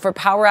potential for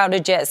power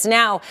outages.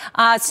 Now,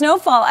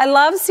 snowfall. I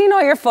love seeing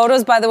all your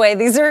photos, by the way.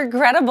 These are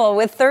incredible,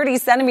 with 30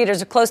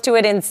 centimeters or close to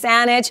it in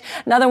Saanich.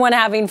 Another one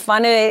having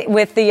fun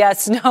with the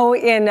snow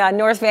in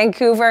North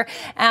Vancouver.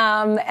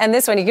 And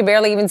this one, you can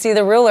barely even see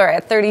the ruler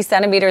at 30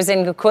 centimeters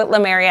in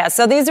Coquitlam area.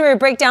 So these are a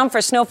breakdown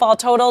for snowfall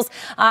totals.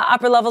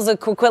 Upper levels of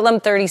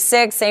Coquitlam,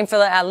 36. Same for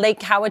the Lake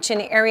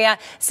Cowichan area.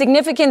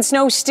 Significant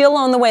snow still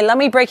on the way. Let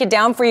me break it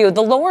down for you.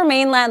 The lower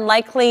mainland,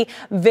 likely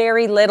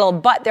very little,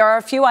 but there are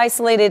a few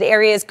isolated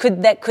areas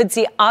that could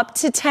see up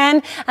to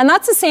 10, and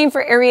that's the same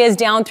for areas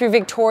down through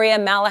Victoria,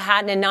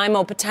 Malahattan, and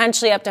Nanaimo,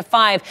 potentially up to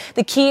 5.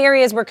 The key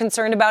areas we're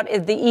concerned about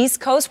is the East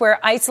Coast, where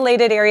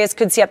isolated areas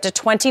could see up to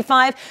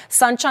 25,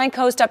 Sunshine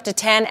Coast up to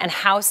 10, and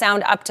Howe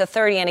Sound up to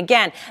 30. And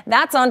again,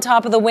 that's on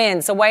top of the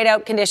winds, so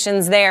whiteout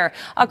conditions there.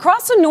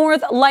 Across the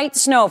north, light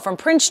snow from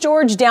Prince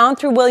George down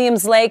through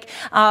Williams Lake.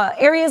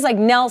 Areas like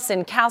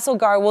Nelson,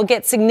 Castlegar will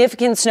get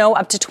significant snow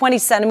up to 20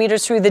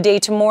 centimeters through the day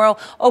tomorrow.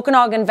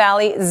 Okanagan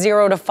Valley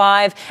 0 to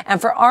 5.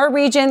 And for our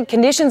region,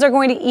 conditions are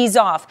going to ease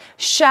off.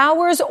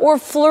 Showers or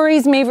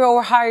flurries may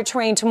over higher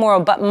terrain tomorrow,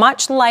 but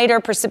much lighter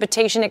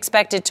precipitation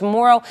expected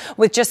tomorrow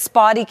with just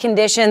spotty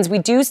conditions. We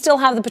do still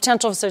have the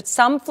potential for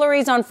some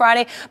flurries on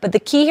Friday, but the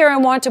key here I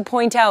want to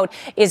point out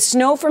is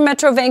snow for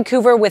Metro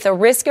Vancouver with a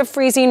risk of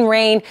freezing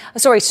rain.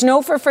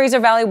 Snow for Fraser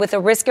Valley with a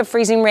risk of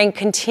freezing rain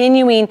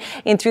continuing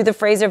in through the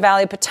Fraser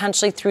Valley,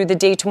 potentially through the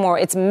day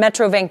tomorrow. It's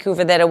Metro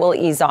Vancouver that it will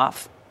ease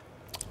off.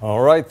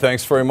 All right.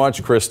 Thanks very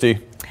much, Christy.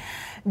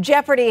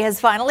 Jeopardy has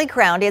finally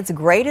crowned its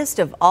greatest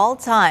of all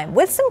time,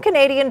 with some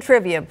Canadian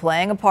trivia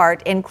playing a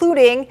part,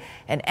 including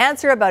an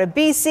answer about a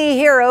BC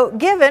hero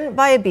given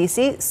by a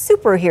BC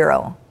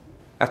superhero.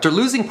 After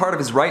losing part of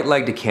his right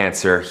leg to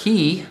cancer,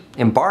 he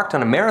embarked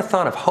on a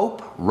marathon of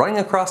hope, running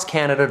across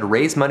Canada to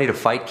raise money to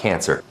fight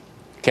cancer.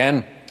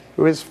 Ken.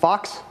 Who is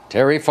Fox?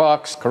 Terry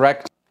Fox,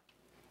 correct.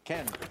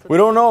 We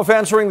don't know if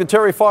answering the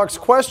Terry Fox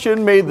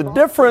question made the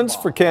difference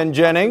for Ken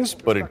Jennings,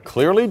 but it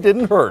clearly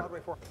didn't hurt.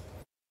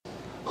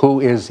 Who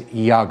is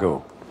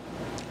Iago?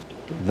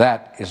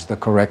 That is the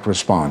correct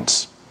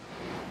response.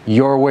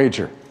 Your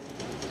wager.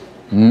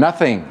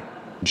 Nothing.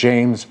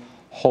 James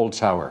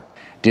Holzhauer.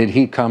 Did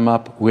he come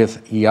up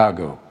with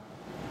Iago?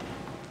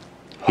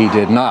 He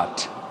did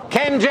not.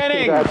 Ken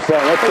Jennings, you are the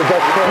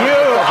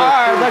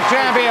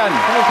champion.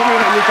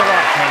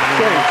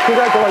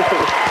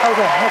 Congratulations.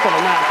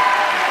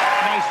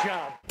 Nice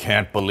job.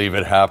 Can't believe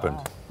it happened.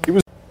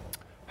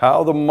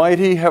 How the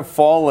mighty have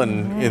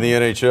fallen in the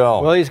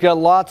NHL. Well, he's got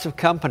lots of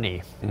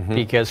company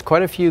because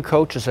quite a few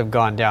coaches have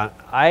gone down.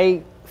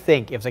 I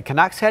think if the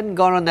Canucks hadn't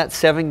gone on that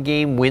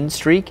 7-game win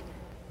streak,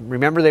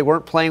 remember they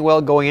weren't playing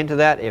well going into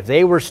that. If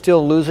they were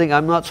still losing,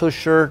 I'm not so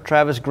sure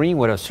Travis Green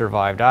would have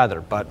survived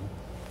either, but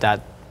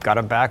that got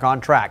him back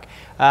on track.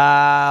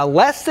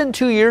 Less than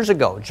 2 years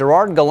ago,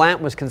 Gerard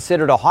Gallant was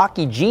considered a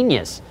hockey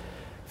genius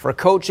for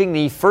coaching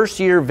the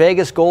first-year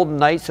Vegas Golden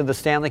Knights to the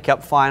Stanley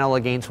Cup final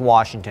against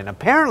Washington.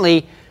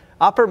 Apparently,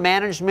 upper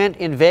management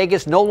in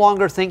Vegas no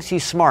longer thinks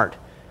he's smart,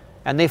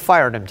 and they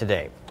fired him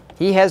today.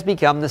 He has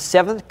become the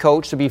 7th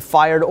coach to be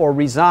fired or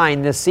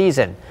resign this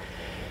season.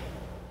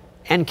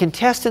 And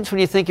contestants,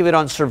 when you think of it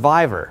on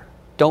Survivor,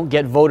 don't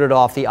get voted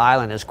off the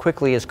island as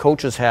quickly as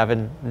coaches have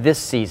in this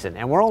season.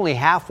 And we're only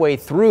halfway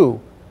through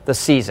the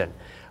season.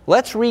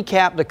 Let's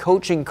recap the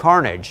coaching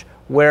carnage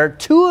where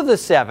 2 of the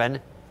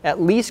 7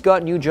 at least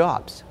got new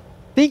jobs.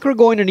 Think we're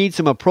going to need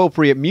some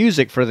appropriate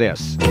music for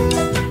this.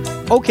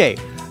 Okay,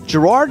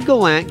 Gerard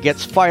Gallant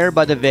gets fired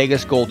by the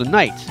Vegas Golden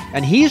Knights,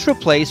 and he's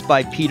replaced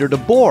by Peter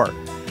DeBoer.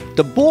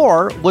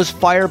 DeBoer was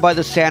fired by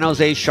the San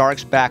Jose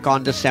Sharks back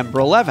on December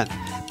 11th,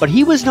 but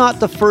he was not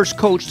the first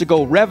coach to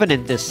go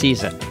revenant this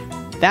season.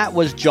 That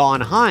was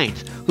John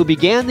Hines, who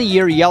began the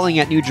year yelling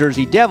at New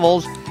Jersey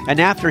Devils,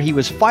 and after he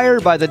was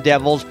fired by the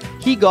Devils,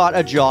 he got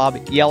a job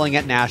yelling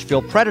at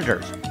Nashville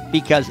Predators,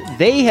 because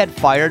they had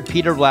fired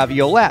Peter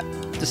Laviolette,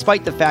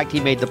 despite the fact he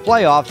made the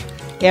playoffs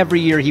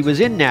every year he was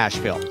in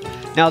Nashville.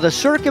 Now, the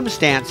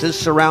circumstances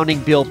surrounding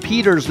Bill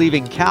Peters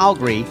leaving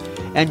Calgary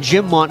and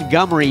Jim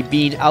Montgomery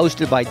being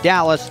ousted by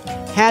Dallas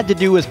had to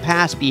do with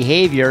past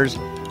behaviors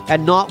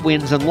and not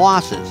wins and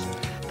losses.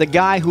 The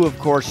guy who, of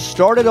course,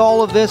 started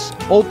all of this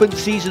open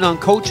season on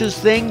coaches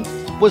thing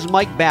was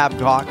Mike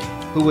Babcock,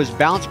 who was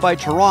bounced by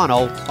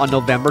Toronto on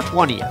November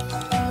 20th.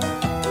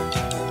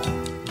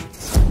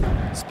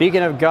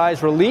 Speaking of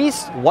guys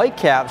released,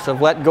 Whitecaps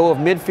have let go of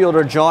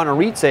midfielder John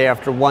Aritze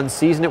after one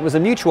season. It was a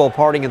mutual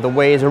parting of the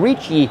ways.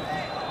 Aritze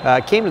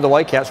came to the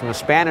Whitecaps from a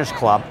Spanish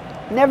club.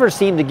 Never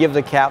seemed to give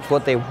the Caps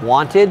what they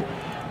wanted.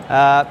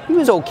 He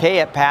was okay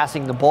at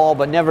passing the ball,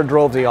 but never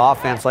drove the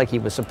offense like he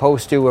was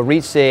supposed to.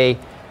 Aritze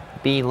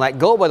being let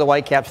go by the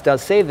Whitecaps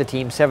does save the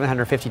team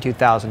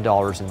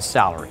 $752,000 in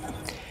salary.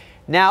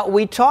 Now,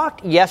 we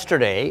talked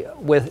yesterday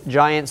with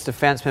Giants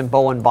defenseman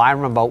Bowen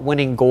Byram about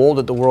winning gold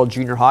at the World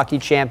Junior Hockey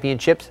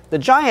Championships. The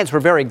Giants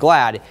were very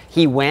glad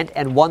he went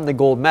and won the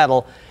gold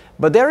medal,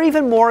 but they're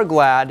even more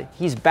glad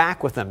he's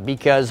back with them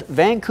because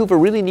Vancouver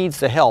really needs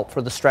the help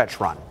for the stretch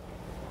run.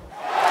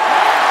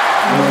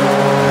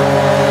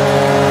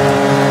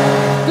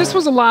 This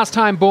was the last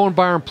time Bowen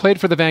Byram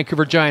played for the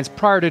Vancouver Giants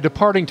prior to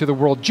departing to the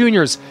World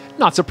Juniors.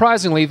 Not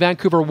surprisingly,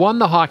 Vancouver won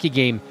the hockey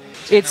game.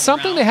 It's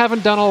something they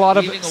haven't done a lot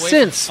of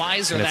since,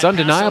 and it's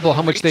undeniable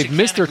how much they've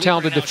missed their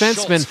talented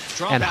defensemen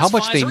and how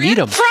much they need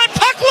them. Front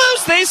puck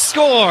loose, they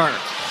score!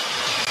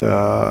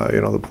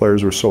 The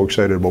players were so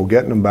excited about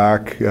getting him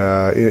back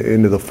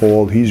into the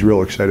fold. He's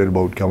real excited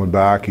about coming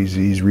back.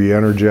 He's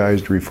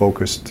re-energized,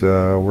 refocused.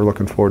 We're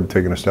looking forward to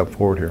taking a step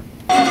forward here.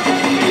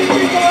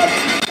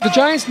 The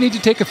Giants need to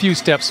take a few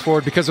steps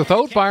forward because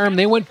without Byram,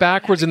 they went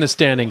backwards in the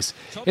standings.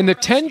 In the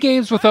 10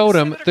 games without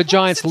him, the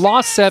Giants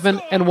lost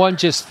 7 and won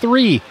just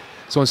 3.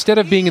 So instead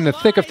of being in the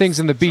thick of things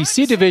in the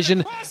BC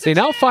division, they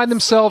now find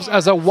themselves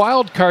as a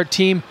wild card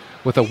team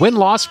with a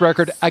win-loss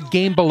record a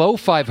game below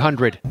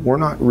 500. We're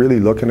not really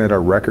looking at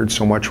our record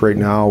so much right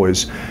now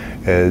as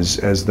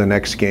the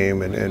next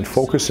game and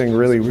focusing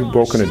really, we've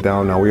broken it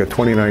down now. We got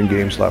 29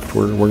 games left.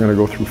 We're going to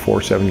go through 4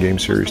 7-game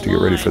series to get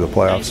ready for the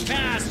playoffs.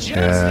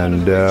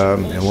 And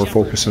we're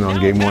focusing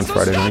on game 1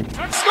 Friday night.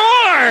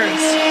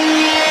 Scores!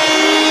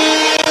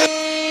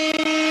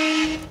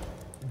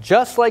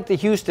 Just like the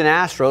Houston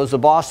Astros, the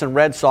Boston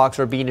Red Sox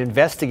are being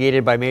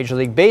investigated by Major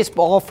League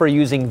Baseball for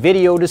using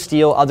video to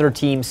steal other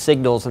teams'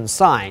 signals and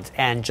signs.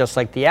 And just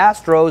like the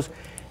Astros,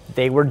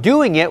 they were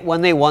doing it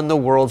when they won the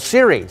World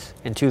Series.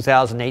 In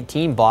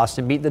 2018,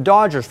 Boston beat the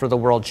Dodgers for the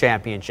World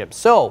Championship.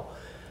 So,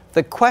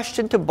 the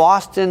question to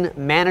Boston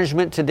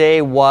management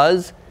today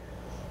was,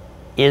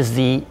 is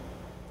the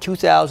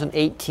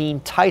 2018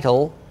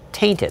 title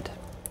tainted?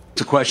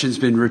 The question's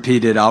been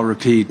repeated. I'll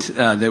repeat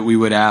that we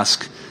would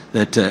ask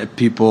that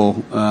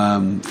people,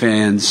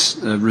 fans,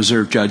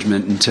 reserve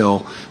judgment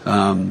until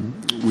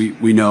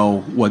we know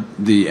what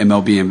the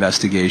MLB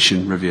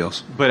investigation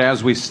reveals. But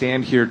as we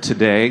stand here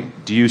today,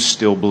 do you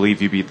still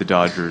believe you beat the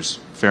Dodgers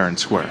fair and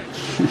square?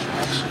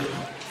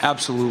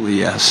 Absolutely,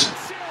 yes.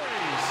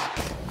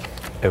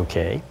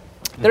 Okay.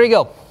 There you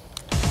go.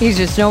 Here's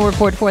your snow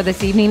report for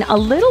this evening. A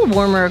little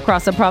warmer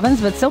across the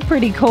province, but still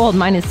pretty cold.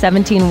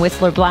 -17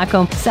 Whistler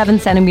Blackcomb, 7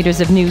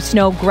 centimeters of new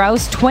snow.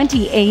 Grouse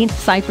 28,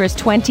 Cypress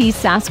 20,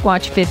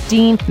 Sasquatch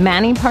 15,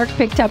 Manning Park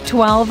picked up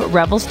 12,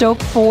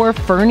 Revelstoke 4,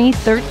 Fernie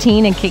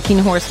 13, and Kicking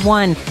Horse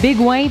 1. Big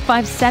White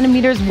 5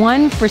 centimeters,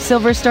 1 for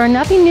Silver Star.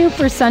 Nothing new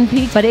for Sun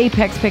Peak, but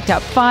Apex picked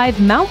up 5,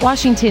 Mount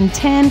Washington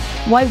 10,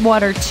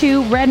 Whitewater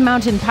 2, Red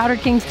Mountain Powder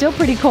King still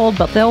pretty cold,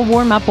 but they'll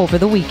warm up over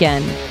the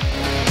weekend.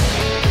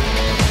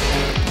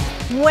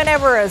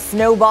 Whenever a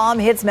snow bomb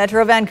hits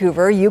Metro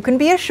Vancouver, you can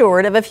be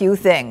assured of a few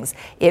things.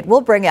 It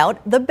will bring out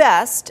the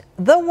best,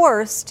 the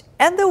worst,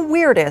 and the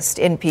weirdest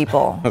in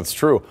people. That's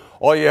true.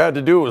 All you had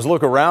to do was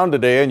look around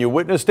today and you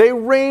witnessed a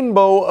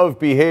rainbow of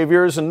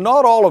behaviors, and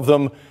not all of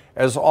them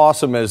as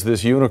awesome as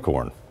this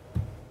unicorn.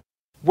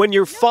 When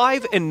you're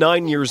 5 and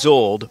 9 years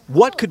old,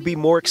 what could be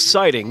more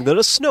exciting than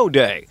a snow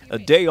day, a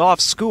day off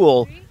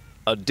school,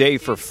 a day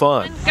for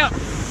fun? Go.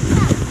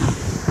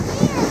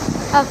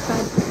 Have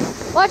fun.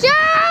 Watch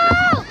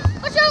out!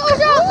 Watch out!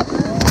 Watch out!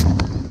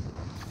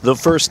 The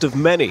first of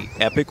many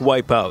epic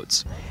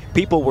wipeouts.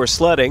 People were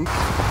sledding.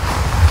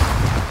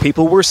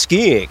 People were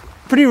skiing.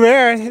 Pretty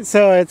rare,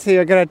 so it's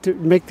you got to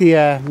make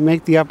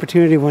the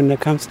opportunity when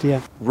it comes to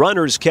you.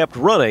 Runners kept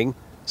running,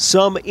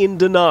 some in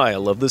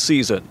denial of the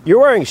season. You're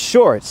wearing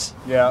shorts.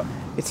 Yeah.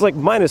 It's like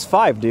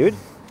 -5, dude.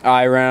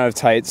 I ran out of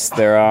tights.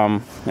 They're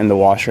in the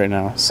wash right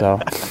now, so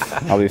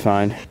I'll be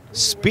fine.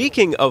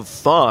 Speaking of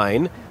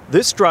fine,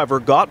 this driver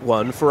got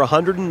one for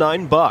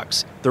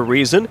 $109. The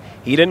reason?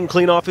 He didn't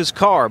clean off his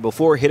car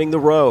before hitting the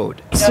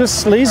road. It's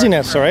just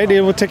laziness, all right?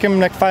 It will take him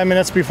like 5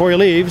 minutes before he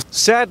leaves.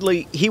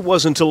 Sadly, he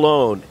wasn't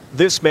alone.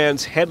 This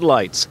man's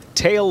headlights,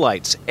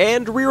 taillights,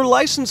 and rear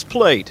license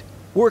plate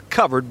were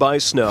covered by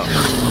snow.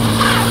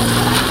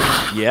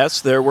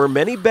 Yes, there were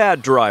many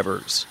bad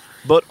drivers,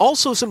 but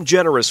also some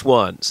generous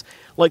ones,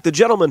 like the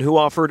gentleman who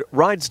offered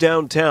rides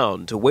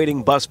downtown to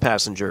waiting bus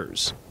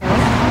passengers.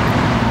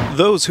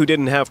 Those who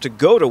didn't have to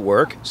go to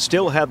work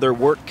still had their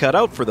work cut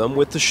out for them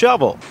with the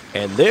shovel.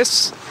 And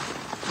this?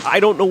 I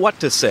don't know what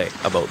to say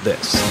about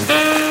this.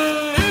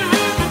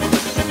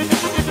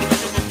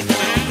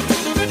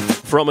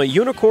 From a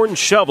unicorn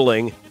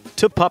shoveling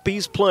to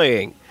puppies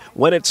playing.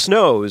 When it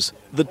snows,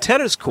 the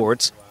tennis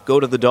courts go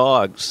to the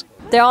dogs.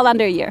 They're all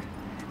under a year.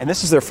 And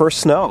this is their first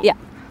snow?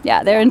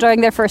 Yeah, they're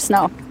enjoying their first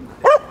snow.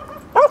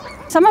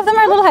 Some of them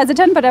are a little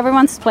hesitant, but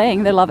everyone's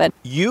playing. They love it.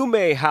 You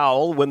may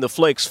howl when the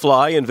flakes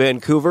fly in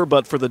Vancouver,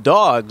 but for the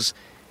dogs,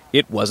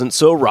 it wasn't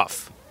so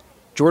rough.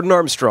 Jordan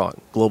Armstrong,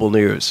 Global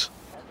News.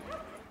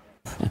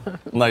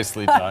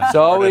 Nicely done. It's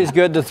always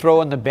good to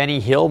throw in the Benny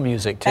Hill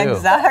music, too.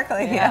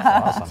 Exactly,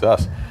 yeah.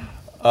 Success.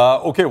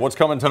 Okay, what's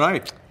coming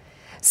tonight?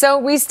 So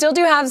we still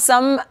do have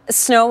some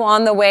snow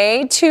on the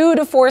way, 2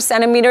 to 4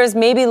 centimeters.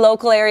 Maybe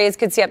local areas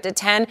could see up to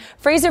 10.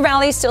 Fraser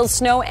Valley, still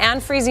snow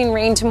and freezing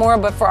rain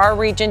tomorrow, but for our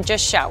region,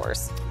 just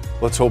showers.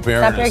 Let's hope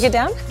Aaron Is that break it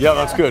down? Yeah,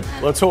 that's good.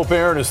 Let's hope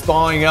Aaron is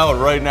thawing out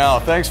right now.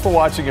 Thanks for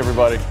watching,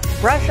 everybody.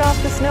 Brush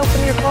off the snow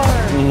from your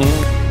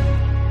car.